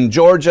 incidents in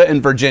Georgia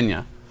and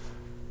Virginia.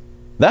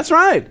 That's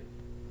right.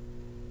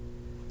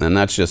 And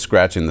that's just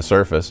scratching the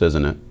surface,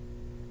 isn't it?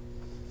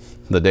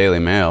 the Daily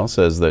Mail,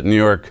 says that New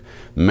York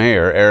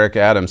Mayor Eric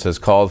Adams has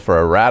called for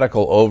a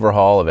radical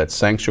overhaul of its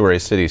sanctuary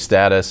city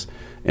status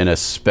in a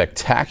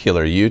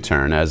spectacular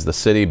U-turn as the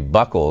city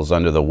buckles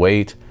under the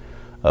weight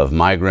of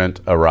migrant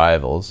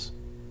arrivals.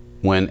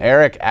 When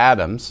Eric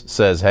Adams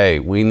says, hey,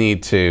 we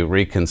need to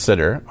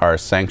reconsider our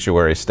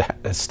sanctuary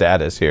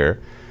status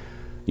here,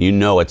 you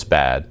know it's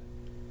bad.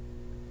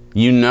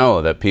 You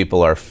know that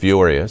people are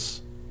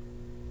furious.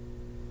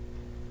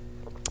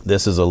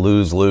 This is a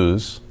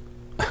lose-lose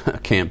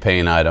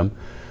campaign item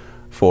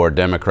for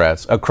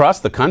Democrats across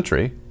the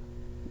country.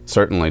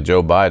 Certainly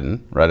Joe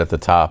Biden, right at the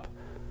top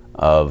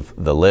of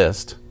the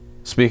list.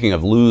 Speaking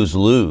of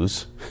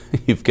lose-lose,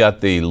 you've got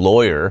the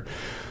lawyer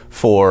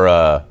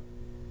for,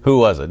 who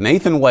was it?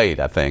 Nathan Wade,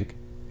 I think.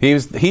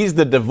 He's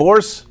the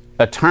divorce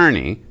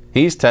attorney.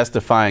 He's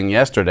testifying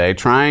yesterday,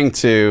 trying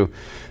to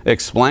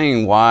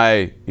explain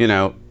why,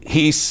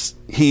 he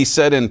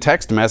said in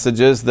text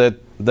messages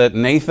that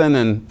Nathan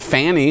and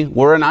Fani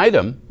were an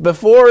item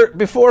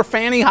before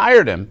Fani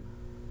hired him.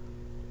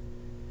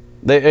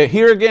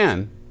 Here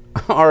again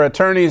are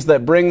attorneys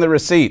that bring the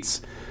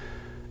receipts.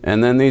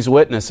 And then these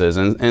witnesses,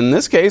 and in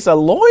this case, a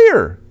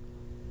lawyer,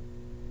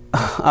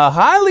 a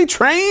highly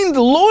trained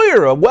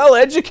lawyer, a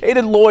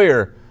well-educated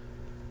lawyer,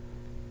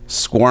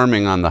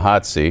 squirming on the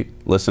hot seat.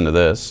 Listen to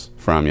this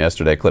from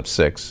yesterday, clip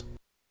 6.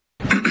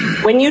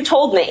 When you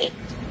told me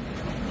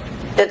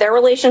that their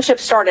relationship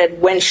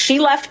started when she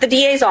left the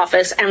DA's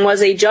office and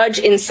was a judge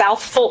in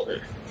South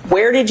Fulton,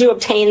 where did you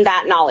obtain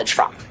that knowledge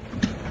from?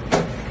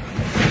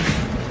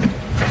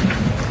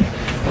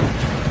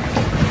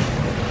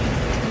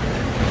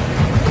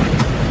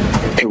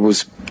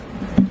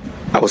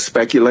 I was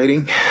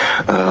speculating.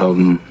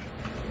 I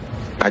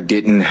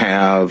didn't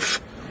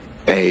have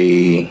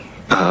a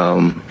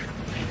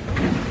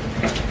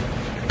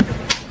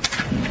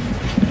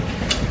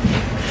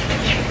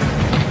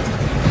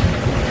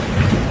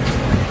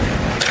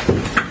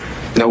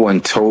no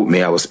one told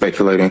me I was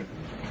speculating.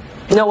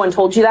 No one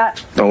told you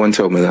that? No one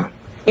told me that.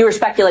 You were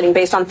speculating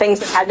based on things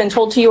that had been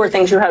told to you or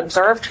things you had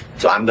observed?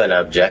 So I'm going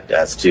to object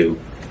as to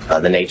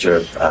the nature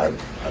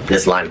of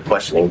this line of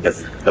questioning,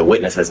 because the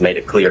witness has made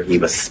it clear he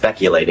was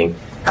speculating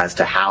as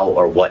to how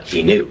or what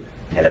he knew.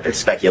 And if it's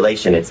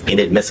speculation, it's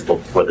inadmissible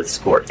before this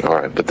court. All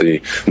right, but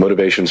the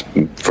motivations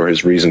for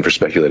his reason for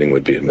speculating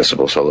would be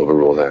admissible, so I'll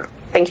overrule that.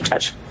 Thank you,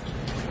 Judge.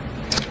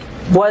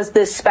 Was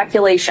this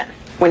speculation,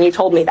 when you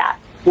told me that,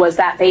 was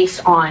that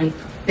based on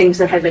things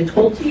that had been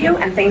told to you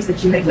and things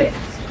that you had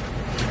witnessed?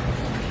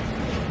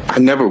 I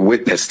never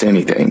witnessed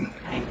anything.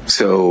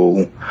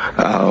 So,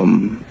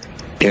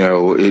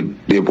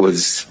 it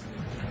was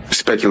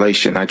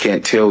speculation. I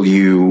can't tell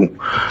you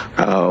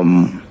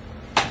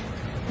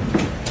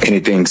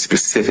anything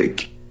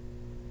specific.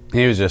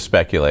 He was just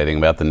speculating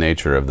about the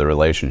nature of the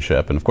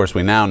relationship. And of course,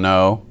 we now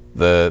know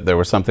there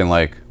was something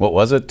like,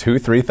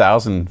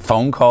 3,000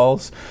 phone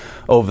calls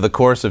over the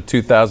course of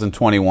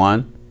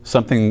 2021.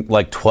 Something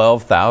like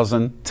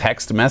 12,000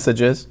 text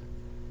messages.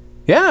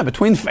 Yeah,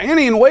 between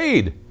Fani and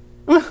Wade.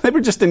 They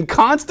were just in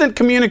constant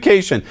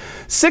communication.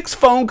 6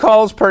 phone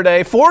calls per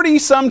day,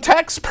 40-some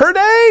texts per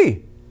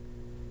day.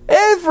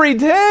 Every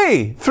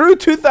day through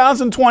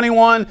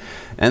 2021.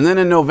 And then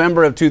in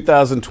November of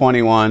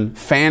 2021,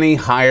 Fani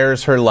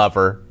hires her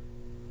lover.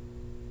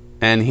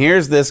 And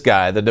here's this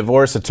guy, the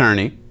divorce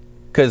attorney.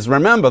 Because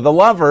remember, the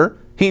lover,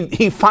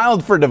 he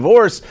filed for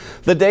divorce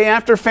the day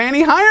after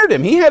Fani hired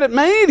him. He had it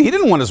made. He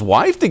didn't want his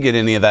wife to get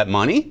any of that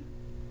money.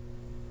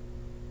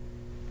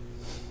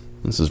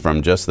 This is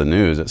from Just the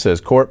News. It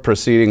says, court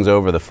proceedings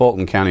over the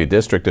Fulton County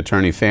District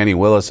Attorney Fani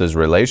Willis's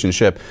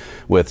relationship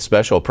with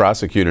Special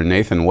Prosecutor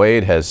Nathan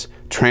Wade has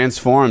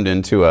transformed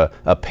into a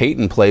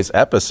Peyton Place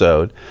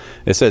episode.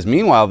 It says,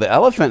 meanwhile, the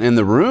elephant in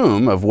the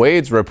room of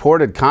Wade's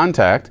reported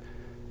contact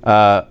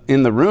with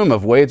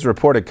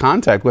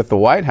the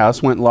White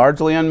House went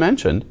largely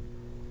unmentioned.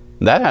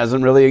 That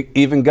hasn't really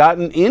even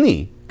gotten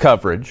any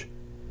coverage.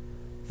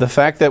 The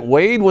fact that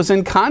Wade was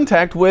in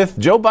contact with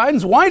Joe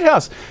Biden's White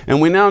House.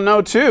 And we now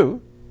know,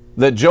 too,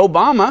 that Joe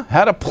Obama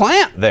had a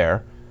plant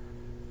there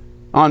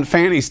on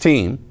Fani's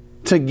team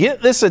to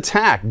get this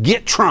attack,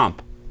 get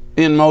Trump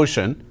in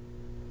motion.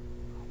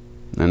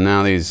 And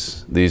now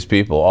these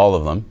people, all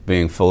of them,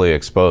 being fully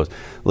exposed.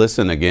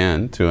 Listen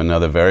again to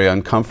another very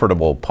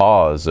uncomfortable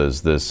pause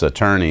as this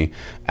attorney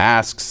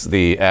asks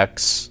the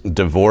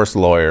ex-divorce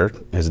lawyer,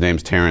 his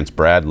name's Terrence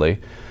Bradley,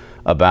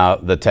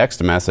 about the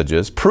text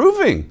messages,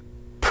 proving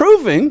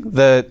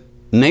that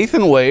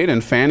Nathan Wade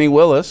and Fani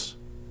Willis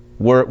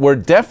were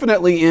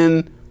definitely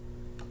in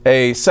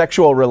a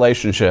sexual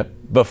relationship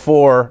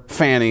before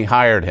Fani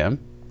hired him.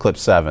 Clip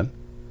 7.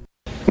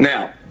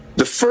 Now,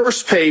 the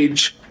first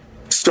page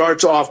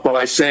starts off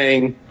by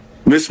saying,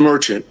 Miss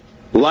Merchant,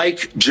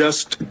 like,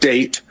 just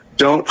date,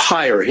 don't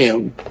hire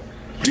him.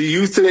 Do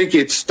you think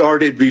it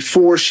started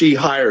before she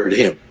hired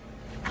him?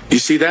 You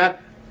see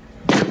that?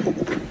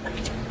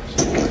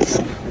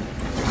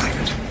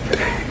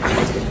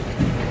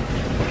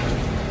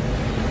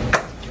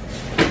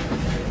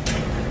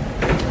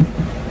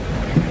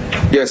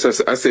 Yes,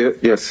 I see it.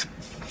 Yes.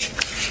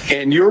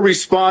 And your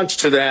response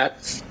to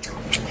that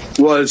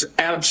was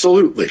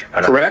absolutely,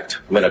 correct?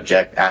 I'm going to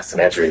object, ask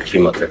and answer in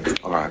cumulative.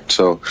 All right,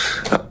 so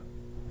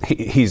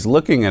he's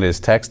looking at his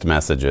text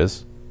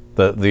messages.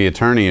 The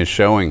attorney is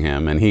showing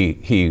him, and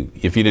he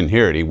if you didn't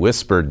hear it, he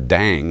whispered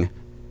 "dang,"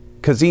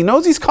 because he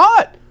knows he's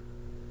caught.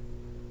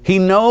 He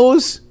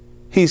knows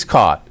he's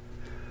caught.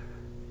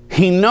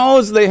 He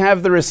knows they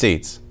have the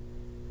receipts.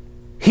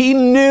 He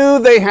knew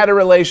they had a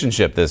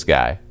relationship, this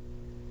guy.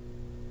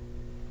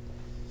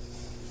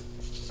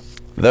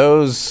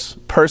 Those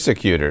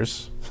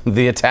persecutors,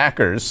 the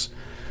attackers,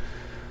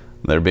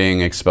 they're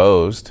being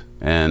exposed.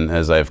 And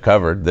as I've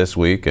covered this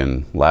week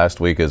and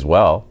last week as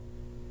well,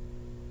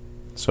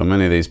 so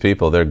many of these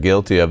people, they're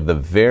guilty of the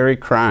very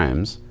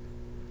crimes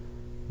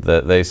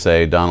that they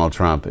say Donald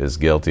Trump is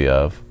guilty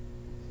of.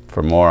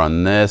 For more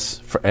on this,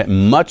 for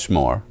much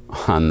more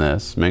on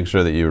this, make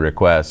sure that you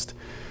request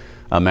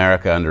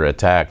America Under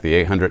Attack, the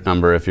 800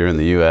 number if you're in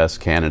the U.S.,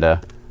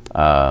 Canada,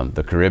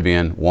 the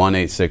Caribbean,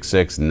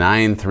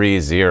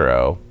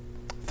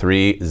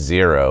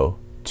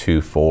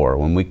 1-866-930-3024.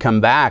 When we come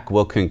back,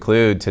 we'll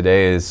conclude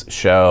today's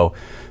show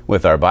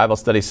with our Bible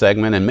study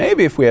segment, and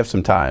maybe if we have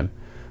some time,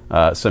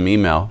 some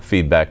email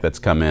feedback that's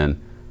come in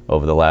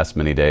over the last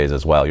many days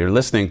as well. You're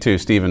listening to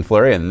Stephen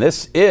Flurry, and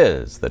this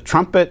is the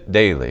Trumpet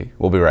Daily.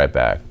 We'll be right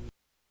back.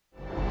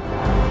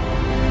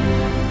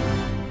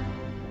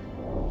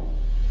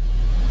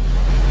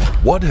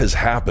 What has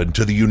happened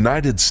to the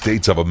United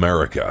States of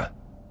America?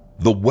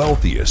 The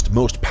wealthiest,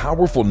 most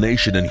powerful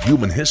nation in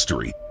human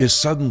history is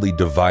suddenly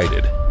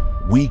divided,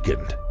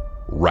 weakened,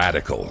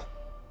 radical.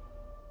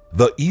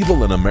 The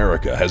evil in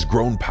America has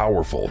grown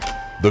powerful.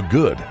 The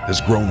good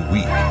has grown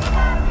weak.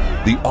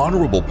 The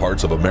honorable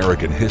parts of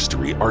American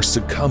history are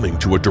succumbing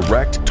to a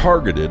direct,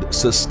 targeted,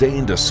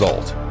 sustained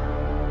assault.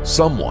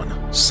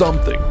 Someone,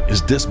 something is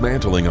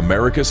dismantling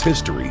America's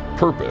history,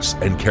 purpose,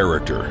 and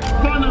character.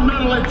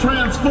 Fundamentally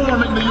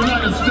transforming the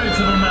United States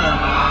of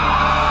America.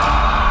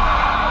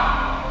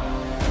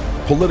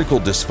 Political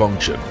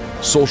dysfunction,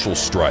 social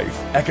strife,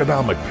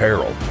 economic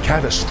peril,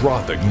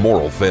 catastrophic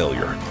moral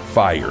failure,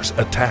 fires,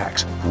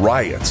 attacks,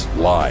 riots,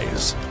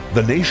 lies.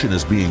 The nation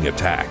is being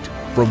attacked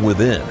from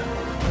within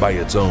by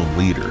its own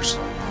leaders.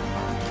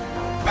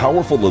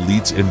 Powerful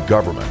elites in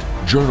government,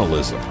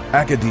 journalism,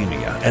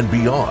 academia, and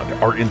beyond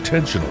are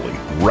intentionally,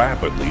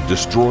 rapidly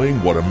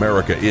destroying what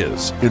America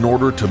is in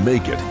order to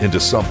make it into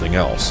something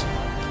else.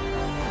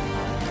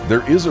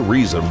 There is a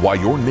reason why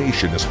your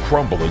nation is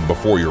crumbling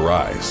before your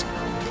eyes.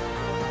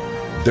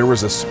 There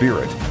is a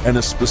spirit and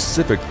a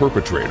specific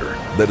perpetrator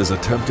that is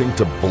attempting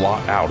to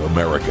blot out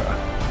America.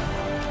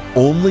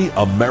 Only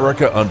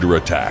America Under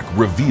Attack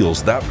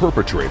reveals that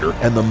perpetrator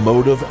and the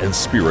motive and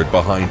spirit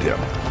behind him.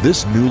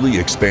 This newly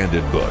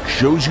expanded book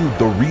shows you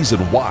the reason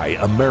why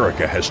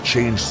America has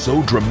changed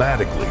so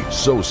dramatically,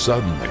 so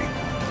suddenly.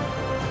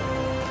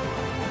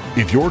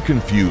 If you're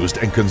confused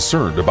and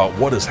concerned about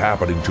what is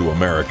happening to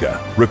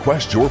America,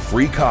 request your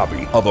free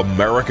copy of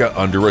America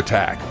Under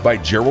Attack by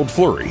Gerald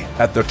Flurry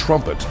at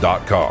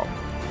thetrumpet.com.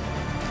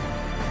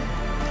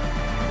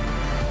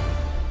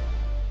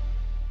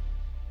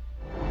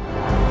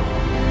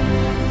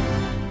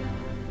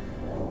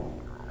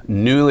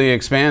 Newly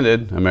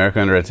expanded, America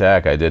Under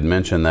Attack. I did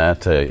mention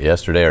that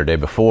yesterday or day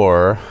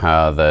before,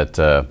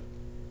 that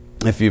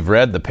if you've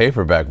read the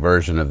paperback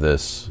version of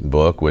this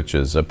book, which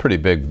is a pretty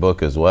big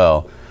book as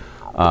well,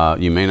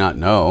 you may not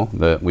know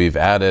that we've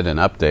added and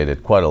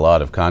updated quite a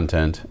lot of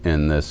content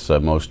in this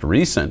most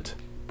recent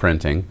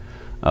printing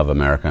of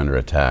America Under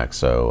Attack.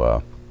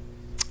 So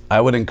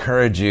I would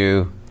encourage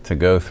you to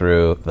go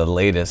through the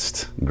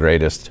latest,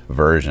 greatest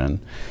version.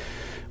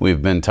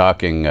 We've been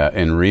talking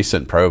in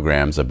recent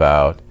programs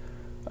about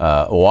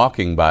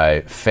walking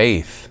by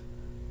faith.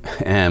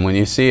 And when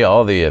you see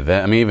all the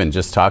event, I mean, even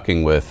just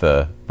talking with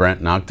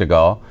Brent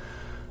Noctegal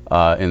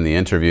in the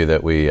interview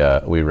that we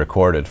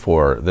recorded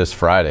for this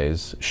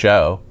Friday's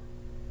show,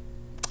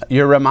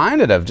 you're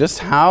reminded of just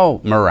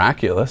how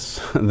miraculous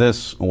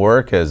this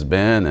work has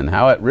been and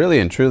how it really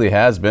and truly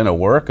has been a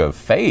work of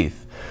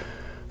faith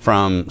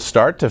from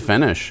start to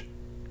finish.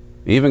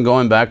 Even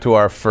going back to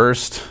our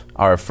first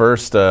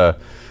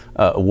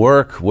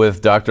work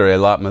with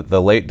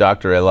the late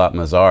Dr. Eilat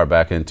Mazar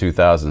back in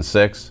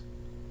 2006.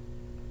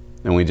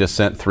 And we just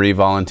sent 3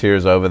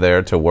 volunteers over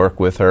there to work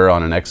with her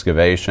on an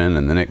excavation,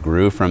 and then it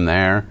grew from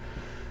there.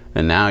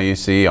 And now you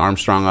see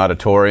Armstrong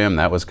Auditorium,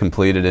 that was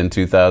completed in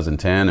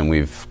 2010, and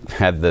we've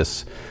had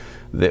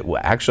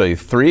actually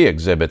 3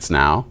 exhibits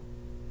now.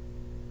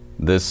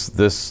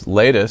 This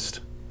latest,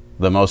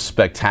 the most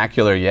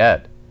spectacular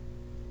yet,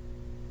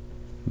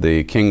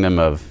 the Kingdom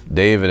of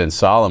David and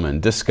Solomon,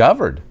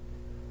 discovered.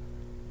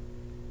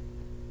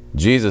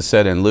 Jesus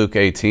said in Luke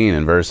 18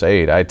 and verse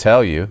 8, I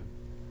tell you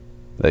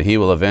that he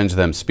will avenge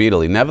them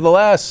speedily.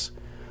 Nevertheless,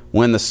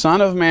 when the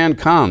Son of Man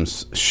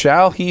comes,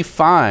 shall he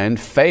find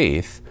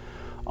faith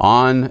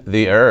on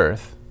the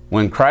earth?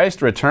 When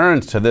Christ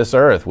returns to this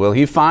earth, will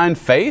he find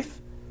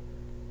faith?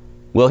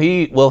 Will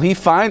he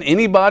find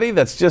anybody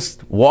that's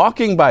just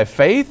walking by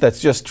faith, that's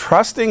just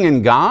trusting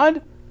in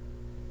God?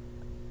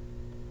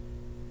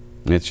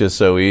 It's just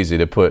so easy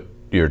to put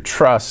your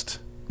trust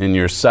in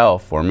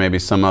yourself or maybe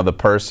some other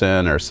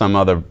person or some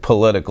other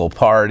political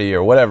party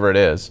or whatever it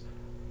is.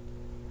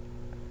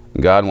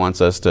 God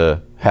wants us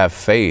to have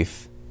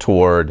faith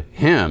toward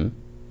Him.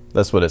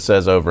 That's what it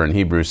says over in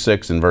Hebrews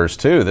 6 and verse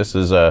 2. This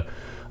is a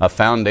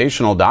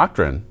foundational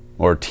doctrine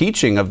or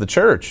teaching of the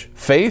church.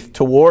 Faith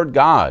toward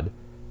God.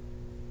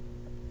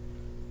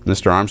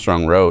 Mr.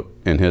 Armstrong wrote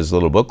in his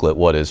little booklet,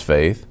 What is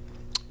Faith?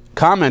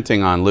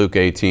 Commenting on Luke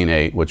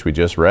 18:8, which we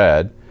just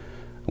read,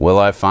 will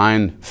I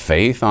find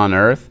faith on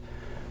earth?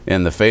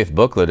 In the faith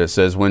booklet it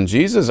says, when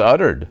Jesus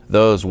uttered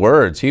those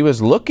words, He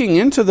was looking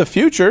into the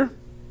future,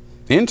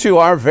 into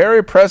our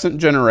very present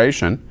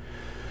generation,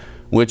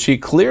 which He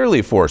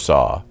clearly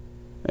foresaw.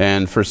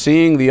 And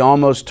foreseeing the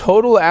almost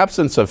total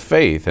absence of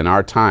faith in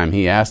our time,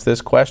 He asked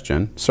this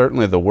question.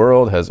 Certainly the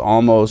world has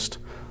almost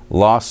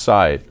lost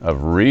sight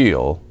of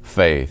real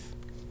faith.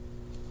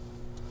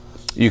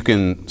 You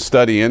can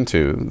study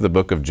into the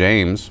book of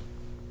James.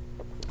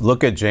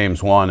 Look at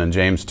James 1 and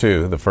James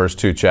 2, the first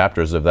two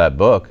chapters of that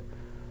book.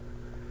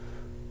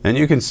 And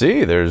you can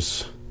see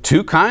there's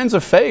two kinds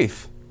of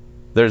faith.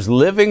 There's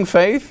living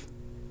faith,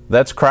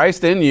 that's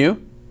Christ in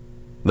you,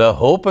 the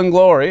hope and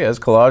glory, as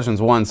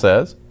Colossians 1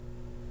 says.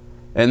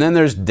 And then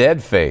there's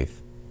dead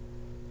faith.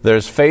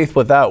 There's faith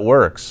without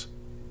works.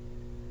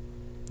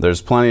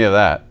 There's plenty of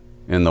that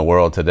in the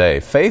world today.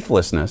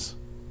 Faithlessness.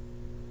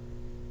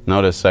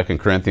 Notice 2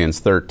 Corinthians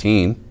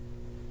 13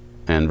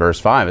 and verse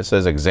 5. It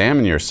says,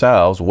 examine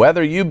yourselves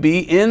whether you be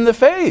in the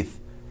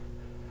faith.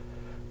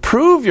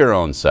 Prove your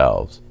own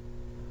selves.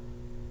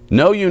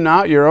 Know you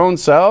not your own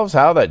selves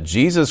how that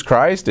Jesus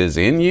Christ is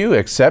in you,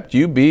 except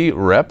you be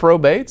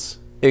reprobates?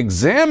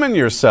 Examine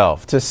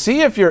yourself to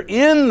see if you're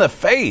in the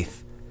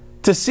faith,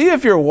 to see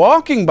if you're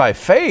walking by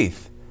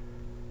faith.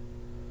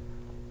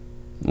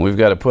 We've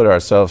got to put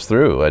ourselves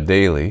through a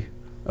daily,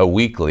 a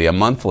weekly, a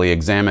monthly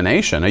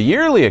examination, a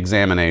yearly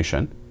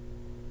examination.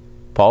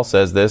 Paul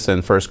says this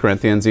in 1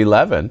 Corinthians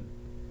 11.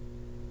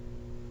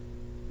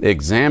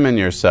 Examine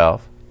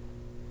yourself.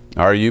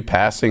 Are you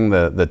passing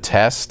the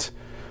test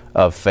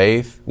of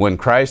faith? When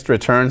Christ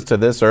returns to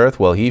this earth,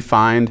 will He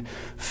find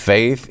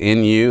faith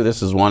in you?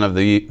 This is one of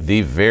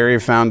the very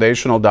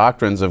foundational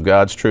doctrines of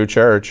God's true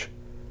church.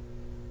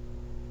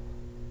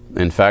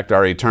 In fact,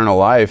 our eternal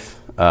life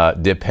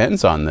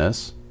depends on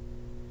this.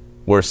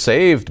 We're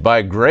saved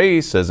by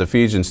grace, as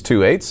Ephesians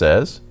 2:8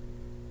 says,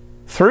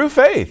 through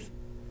faith.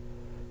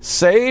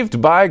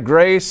 Saved by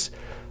grace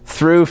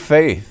through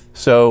faith.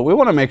 So we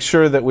want to make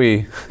sure that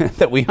we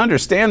that we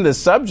understand this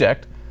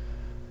subject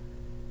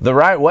the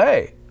right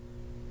way.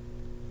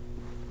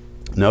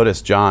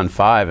 Notice John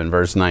 5 and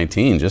verse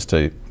 19, just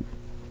to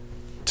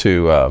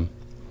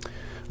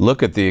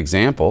look at the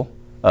example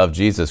of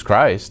Jesus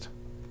Christ.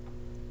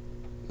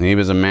 He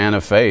was a man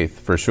of faith,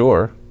 for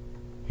sure.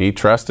 He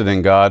trusted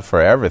in God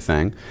for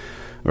everything.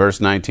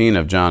 Verse 19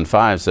 of John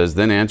 5 says,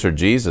 Then answered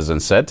Jesus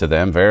and said to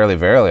them, Verily,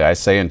 verily, I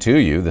say unto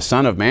you, the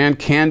Son of Man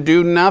can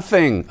do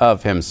nothing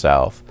of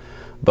himself,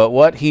 but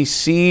what he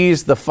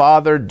sees the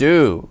Father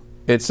do.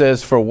 It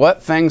says, For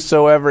what things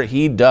soever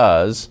he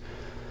does,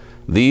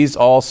 these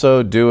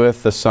also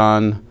doeth the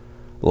Son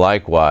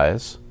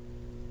likewise.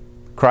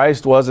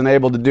 Christ wasn't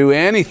able to do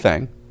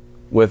anything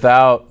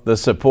without the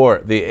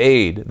support, the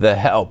aid, the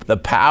help, the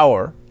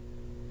power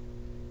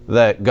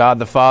that God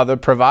the Father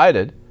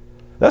provided.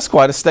 That's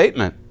quite a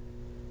statement.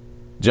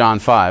 John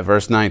 5,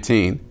 verse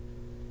 19.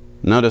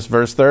 Notice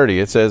verse 30.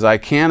 It says, I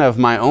can of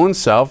my own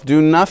self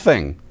do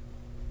nothing.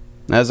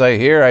 As I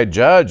hear, I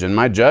judge, and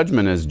my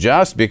judgment is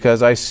just,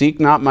 because I seek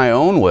not my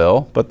own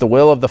will, but the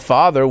will of the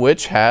Father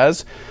which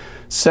has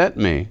sent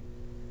me.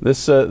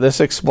 This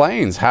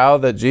explains how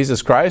that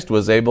Jesus Christ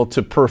was able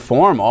to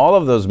perform all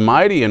of those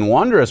mighty and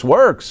wondrous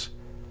works.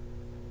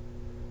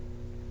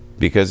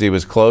 Because he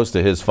was close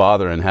to his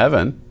Father in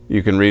heaven.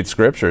 You can read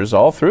scriptures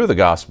all through the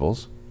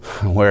Gospels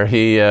where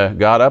he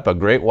got up a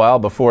great while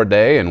before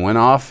day and went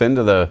off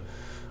into the,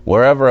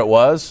 wherever it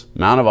was,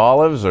 Mount of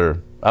Olives,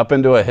 or up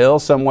into a hill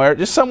somewhere,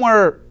 just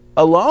somewhere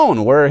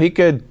alone where he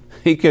could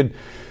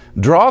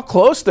draw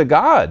close to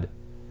God.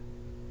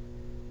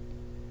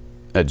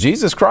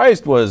 Jesus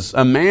Christ was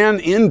a man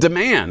in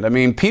demand. I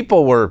mean,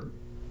 people were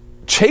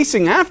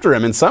chasing after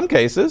him in some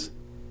cases.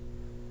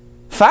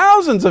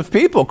 Thousands of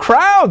people,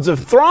 crowds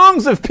of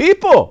throngs of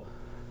people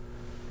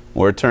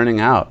were turning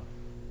out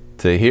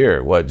to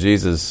hear what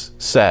Jesus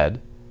said,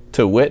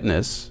 to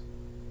witness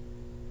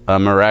a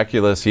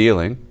miraculous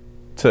healing,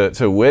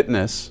 to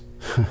witness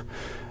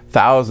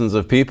thousands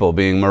of people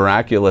being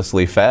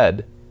miraculously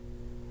fed.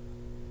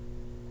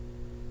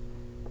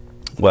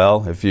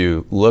 Well, if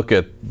you look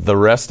at the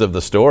rest of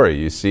the story,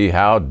 you see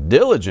how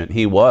diligent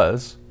he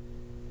was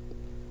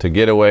to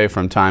get away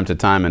from time to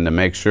time and to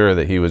make sure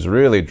that he was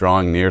really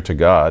drawing near to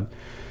God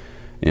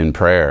in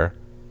prayer.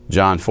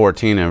 John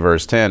 14 and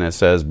verse 10, it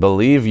says,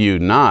 Believe you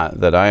not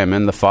that I am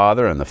in the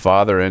Father and the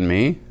Father in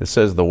me? It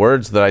says, The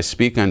words that I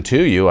speak unto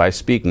you, I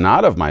speak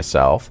not of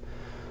myself,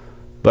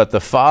 but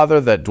the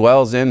Father that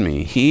dwells in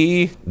me,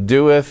 he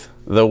doeth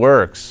the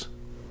works.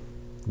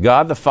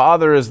 God the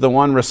Father is the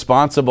one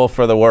responsible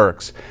for the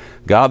works.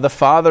 God the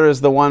Father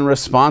is the one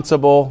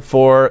responsible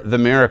for the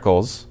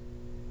miracles.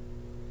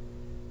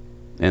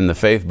 In the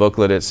faith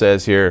booklet it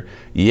says here,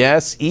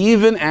 yes,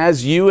 even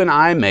as you and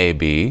I may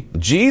be,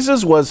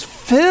 Jesus was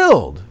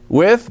filled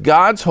with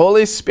God's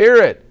Holy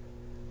Spirit,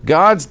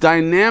 God's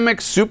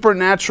dynamic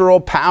supernatural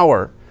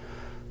power.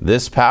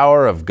 This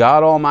power of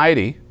God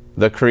Almighty,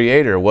 the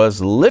Creator,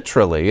 was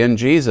literally in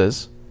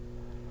Jesus.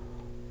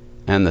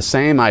 And the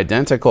same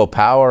identical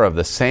power of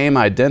the same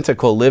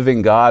identical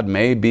living God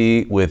may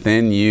be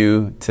within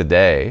you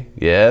today.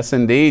 Yes,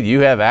 indeed,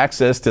 you have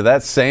access to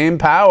that same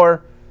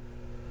power.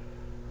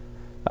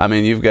 I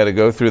mean, you've got to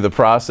go through the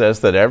process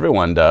that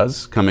everyone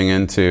does coming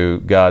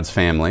into God's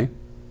family.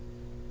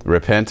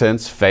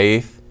 Repentance,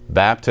 faith,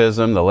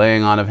 baptism, the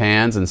laying on of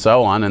hands, and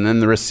so on, and then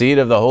the receipt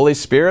of the Holy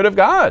Spirit of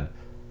God.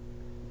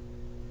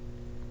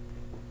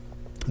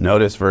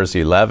 Notice verse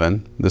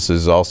 11. This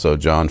is also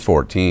John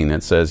 14.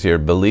 It says here,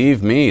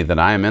 believe me that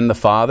I am in the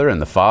Father and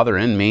the Father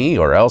in me,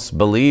 or else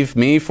believe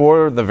me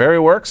for the very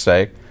work's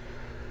sake.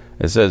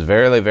 It says,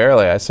 verily,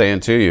 verily, I say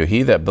unto you,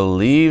 he that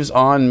believes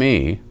on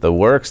me, the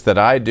works that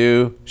I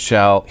do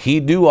shall he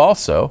do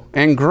also,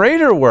 and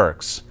greater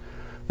works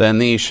than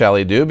these shall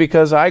he do,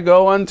 because I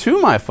go unto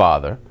my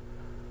Father.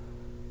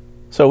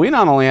 So we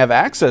not only have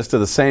access to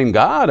the same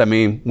God, I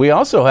mean, we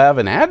also have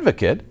an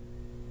advocate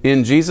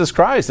in Jesus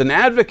Christ, an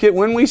advocate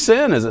when we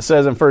sin, as it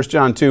says in 1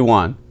 John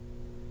 2:1.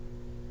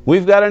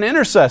 We've got an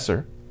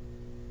intercessor.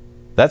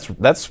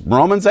 That's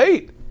Romans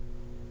 8.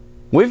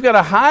 We've got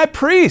a high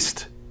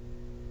priest.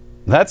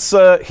 That's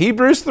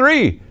Hebrews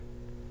 3.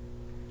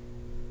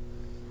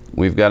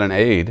 We've got an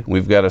aid.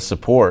 We've got a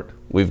support.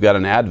 We've got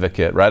an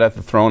advocate right at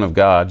the throne of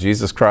God,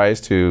 Jesus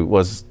Christ, who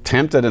was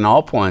tempted in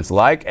all points,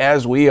 like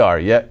as we are,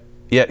 yet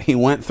he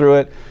went through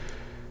it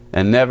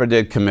and never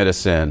did commit a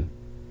sin.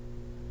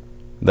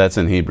 That's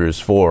in Hebrews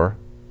 4.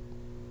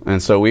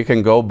 And so we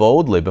can go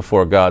boldly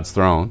before God's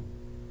throne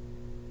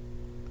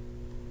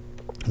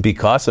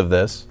because of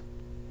this,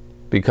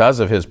 because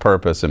of his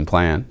purpose and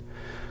plan.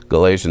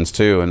 Galatians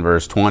 2 and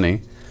verse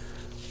 20.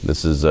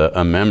 This is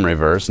a memory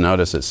verse.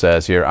 Notice it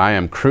says here, I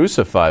am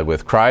crucified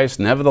with Christ,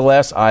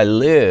 nevertheless I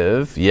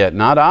live, yet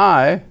not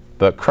I,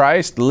 but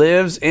Christ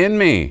lives in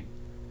me.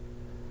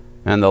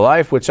 And the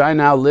life which I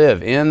now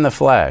live in the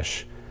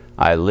flesh,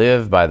 I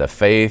live by the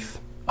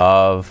faith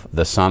of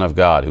the Son of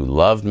God, who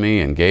loved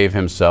me and gave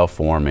himself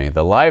for me.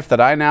 The life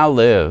that I now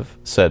live,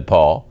 said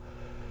Paul,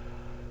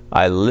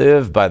 I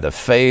live by the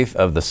faith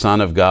of the Son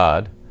of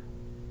God.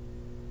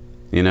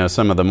 You know,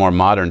 some of the more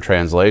modern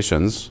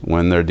translations,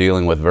 when they're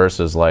dealing with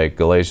verses like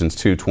Galatians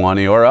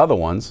 2:20 or other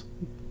ones,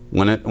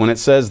 when it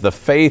says the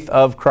faith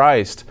of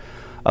Christ,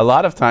 a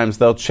lot of times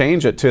they'll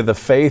change it to the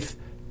faith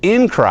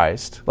in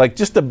Christ, like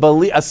just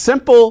a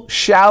simple,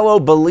 shallow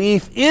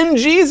belief in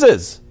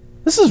Jesus.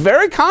 This is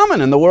very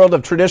common in the world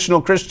of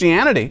traditional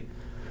Christianity.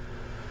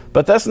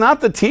 But that's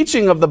not the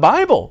teaching of the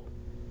Bible.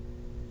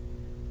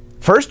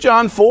 1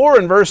 John 4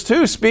 and verse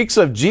 2 speaks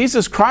of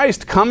Jesus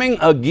Christ coming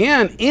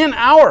again in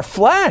our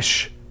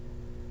flesh.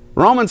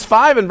 Romans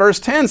 5 and verse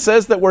 10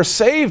 says that we're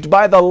saved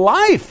by the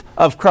life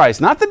of Christ,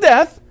 not the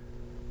death.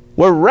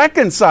 We're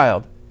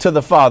reconciled to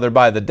the Father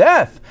by the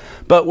death,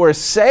 but we're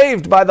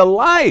saved by the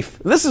life.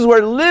 This is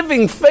where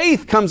living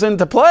faith comes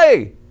into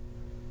play.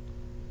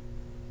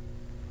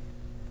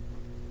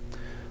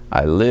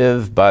 I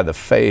live by the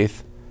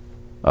faith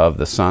of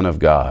the Son of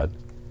God.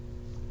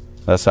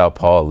 That's how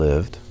Paul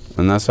lived.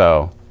 And that's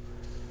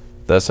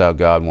how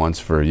God wants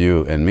for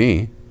you and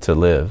me to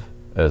live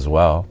as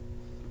well.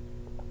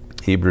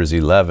 Hebrews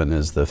 11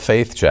 is the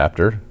faith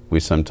chapter.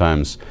 We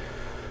sometimes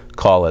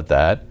call it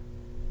that.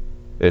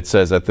 It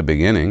says at the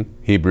beginning,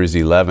 Hebrews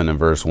 11 and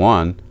verse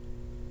 1,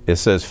 it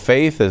says,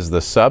 faith is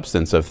the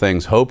substance of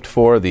things hoped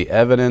for, the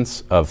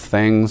evidence of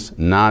things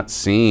not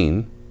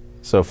seen.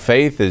 So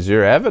faith is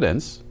your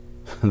evidence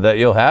that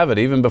you'll have it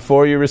even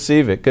before you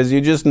receive it, because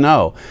you just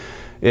know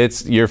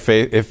it's your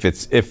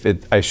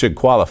faith. I should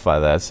qualify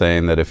that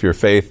saying that if your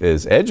faith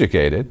is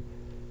educated,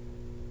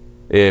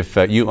 if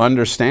you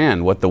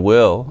understand what the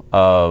will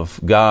of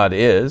God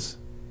is,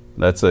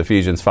 that's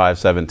Ephesians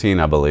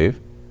 5:17, I believe.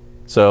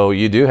 So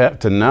you do have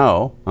to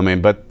know. I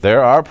mean, but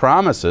there are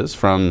promises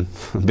from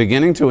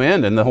beginning to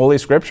end in the Holy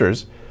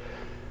Scriptures.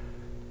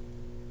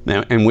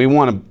 And we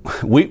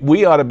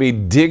ought to be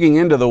digging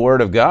into the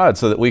Word of God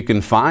so that we can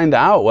find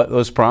out what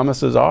those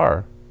promises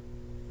are.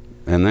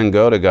 And then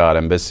go to God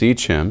and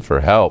beseech Him for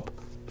help,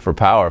 for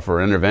power,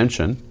 for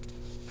intervention,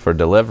 for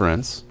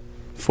deliverance,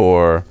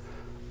 for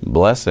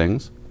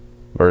blessings.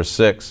 Verse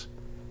 6,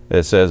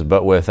 it says,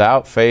 but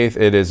without faith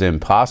it is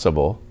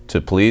impossible to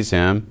please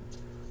Him,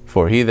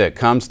 for he that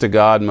comes to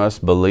God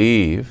must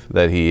believe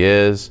that He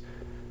is,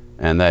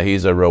 and that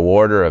He's a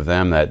rewarder of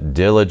them that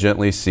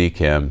diligently seek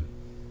Him.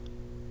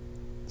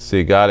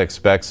 See, God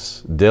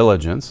expects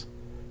diligence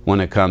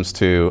when it comes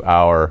to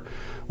our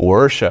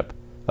worship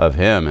of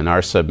Him and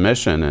our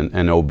submission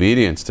and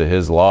obedience to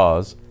His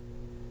laws.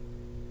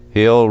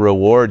 He'll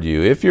reward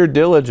you if you're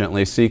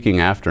diligently seeking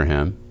after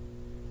Him.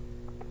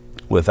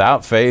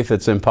 Without faith,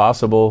 it's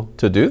impossible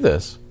to do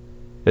this.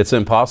 It's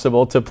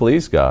impossible to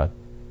please God.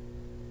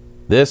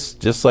 This,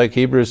 just like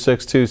Hebrews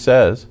 6:2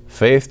 says,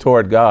 faith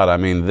toward God. I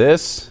mean,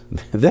 this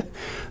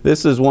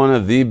is one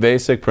of the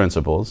basic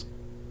principles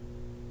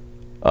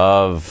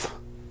of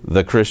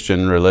the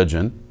Christian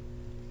religion,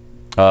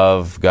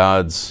 of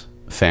God's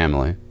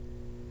family.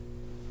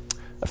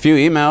 A few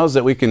emails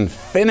that we can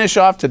finish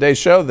off today's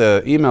show.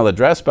 The email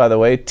address, by the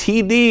way,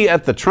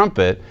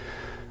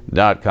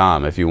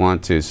 td@thetrumpet.com if you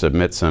want to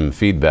submit some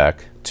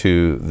feedback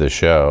to the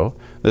show.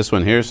 This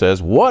one here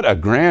says, what a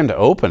grand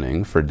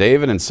opening for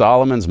David and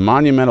Solomon's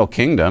Monumental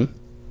Kingdom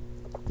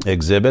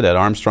exhibit at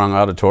Armstrong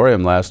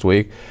Auditorium last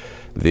week.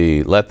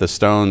 The Let the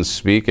Stones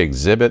Speak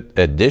exhibit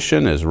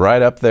edition is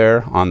right up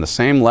there on the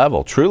same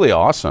level. Truly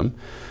awesome.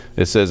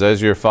 It says,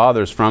 as your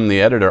father's from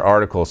the editor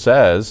article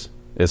says,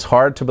 it's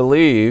hard to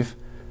believe,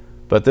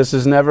 but this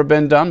has never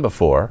been done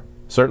before.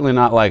 Certainly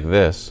not like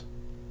this.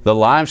 The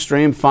live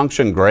stream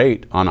functioned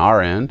great on our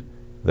end.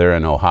 They're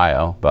in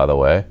Ohio, by the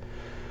way.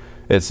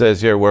 It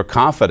says here, we're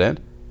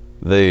confident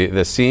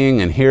the seeing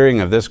and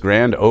hearing of this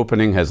grand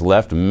opening has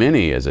left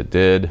many as it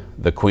did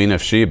the Queen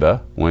of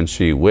Sheba when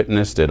she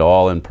witnessed it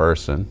all in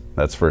person.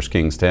 That's 1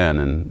 Kings 10,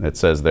 and it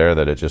says there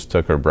that it just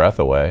took her breath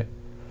away.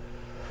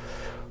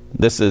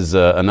 This is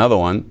another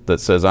one that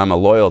says, I'm a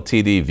loyal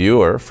TD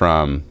viewer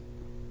from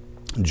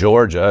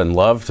Georgia and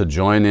love to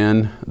join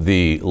in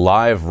the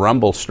live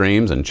Rumble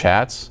streams and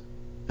chats.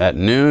 At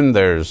noon,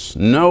 there's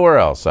nowhere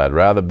else I'd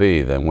rather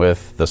be than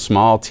with the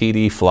small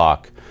TD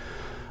flock.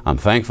 I'm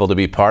thankful to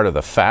be part of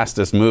the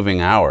fastest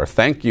moving hour.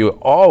 Thank you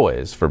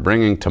always for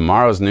bringing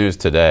tomorrow's news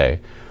today,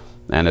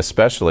 and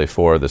especially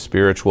for the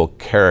spiritual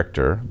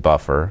character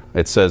buffer.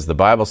 It says the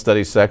Bible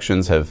study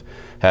sections have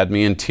had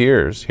me in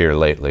tears here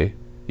lately,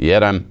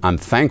 yet I'm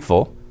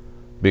thankful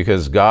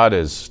because God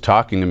is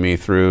talking to me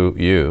through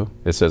you.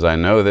 It says, I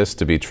know this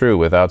to be true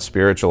without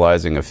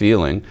spiritualizing a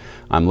feeling.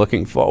 I'm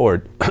looking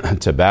forward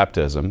to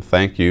baptism.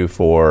 Thank you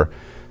for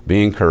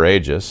being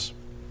courageous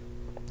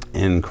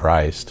in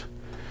Christ.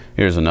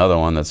 Here's another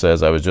one that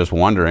says, I was just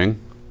wondering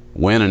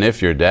when and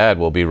if your dad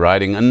will be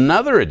writing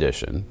another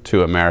edition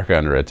to America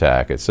Under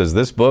Attack. It says,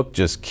 this book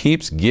just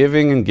keeps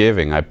giving and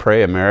giving. I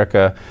pray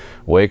America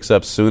wakes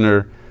up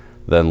sooner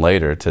than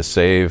later to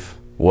save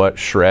what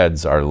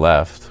shreds are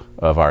left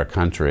of our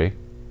country.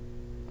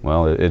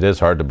 Well, it is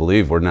hard to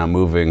believe we're now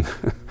moving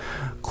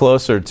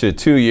closer to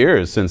 2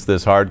 years since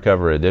this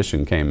hardcover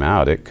edition came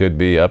out. It could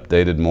be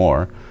updated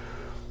more,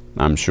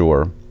 I'm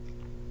sure.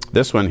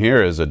 This one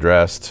here is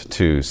addressed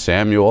to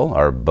Samuel,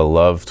 our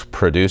beloved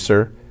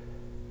producer.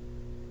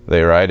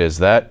 They write, is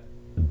that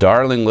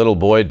darling little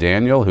boy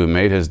Daniel who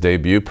made his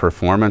debut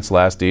performance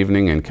last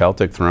evening in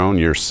Celtic Throne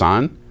your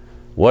son?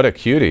 What a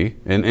cutie.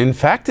 And in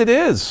fact, it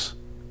is.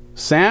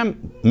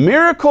 Sam,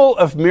 miracle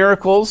of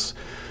miracles.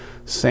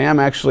 Sam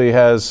actually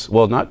has,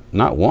 well,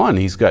 not one,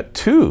 he's got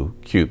 2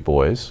 cute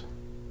boys.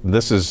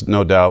 This is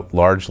no doubt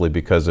largely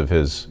because of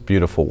his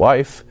beautiful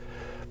wife,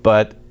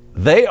 but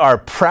they are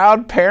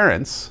proud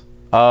parents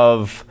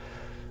of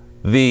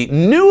the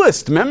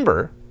newest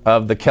member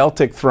of the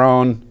Celtic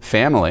Throne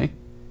family.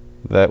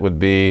 That would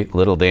be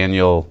little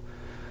Daniel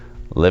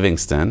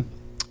Livingston.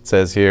 It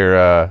says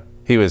here,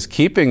 he was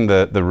keeping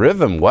the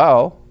rhythm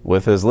well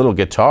with his little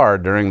guitar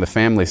during the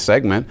family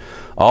segment.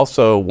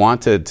 Also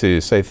wanted to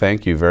say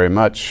thank you very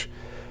much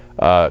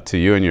to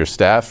you and your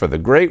staff for the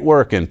great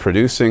work in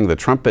producing the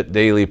Trumpet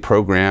Daily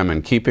program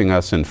and keeping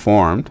us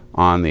informed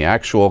on the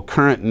actual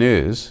current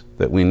news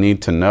that we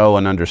need to know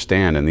and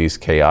understand in these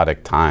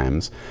chaotic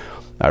times.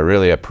 I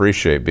really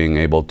appreciate being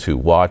able to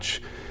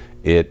watch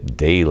it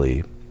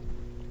daily.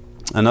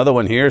 Another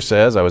one here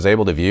says, I was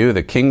able to view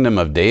the Kingdom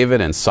of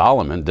David and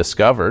Solomon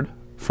discovered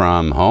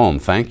from home.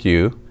 Thank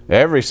you,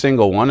 every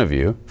single one of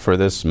you, for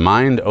this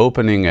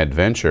mind-opening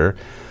adventure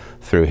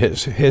through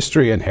his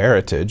history and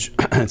heritage.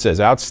 It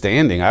says,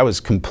 outstanding. I was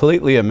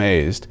completely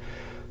amazed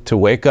to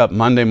wake up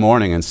Monday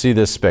morning and see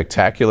this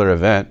spectacular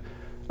event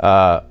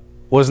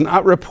was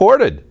not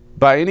reported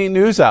by any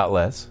news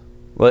outlets.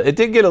 Well, it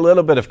did get a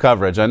little bit of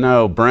coverage. I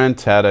know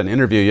Brent had an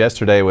interview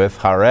yesterday with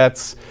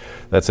Haaretz.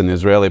 That's an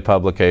Israeli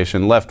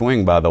publication,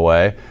 left-wing, by the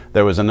way.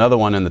 There was another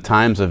one in the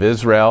Times of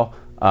Israel.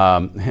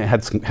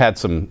 Had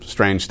some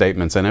strange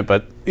statements in it,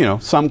 but, you know,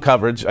 some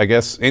coverage. I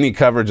guess any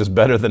coverage is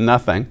better than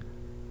nothing.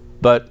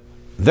 But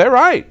they're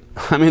right.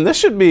 I mean, this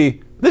should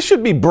be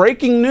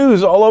breaking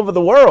news all over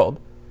the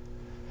world.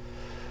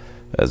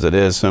 As it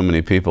is, so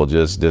many people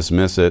just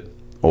dismiss it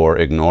or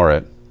ignore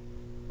it.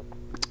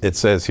 It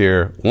says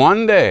here,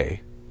 one day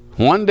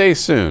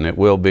soon it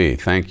will be.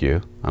 Thank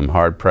you. I'm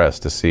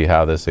hard-pressed to see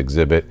how this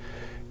exhibit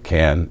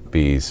can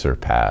be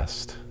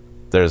surpassed.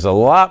 There's a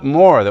lot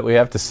more that we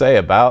have to say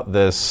about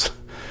this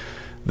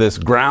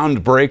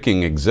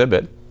groundbreaking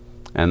exhibit,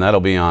 and that'll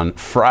be on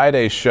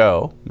Friday's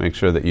show. Make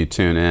sure that you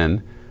tune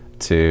in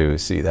to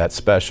see that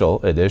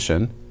special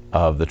edition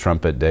of the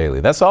Trumpet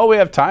Daily. That's all we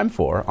have time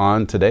for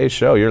on today's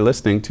show. You're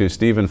listening to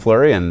Stephen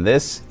Flurry, and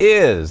this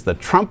is the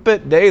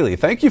Trumpet Daily.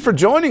 Thank you for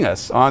joining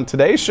us on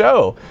today's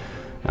show,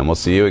 and we'll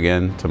see you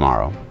again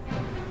tomorrow.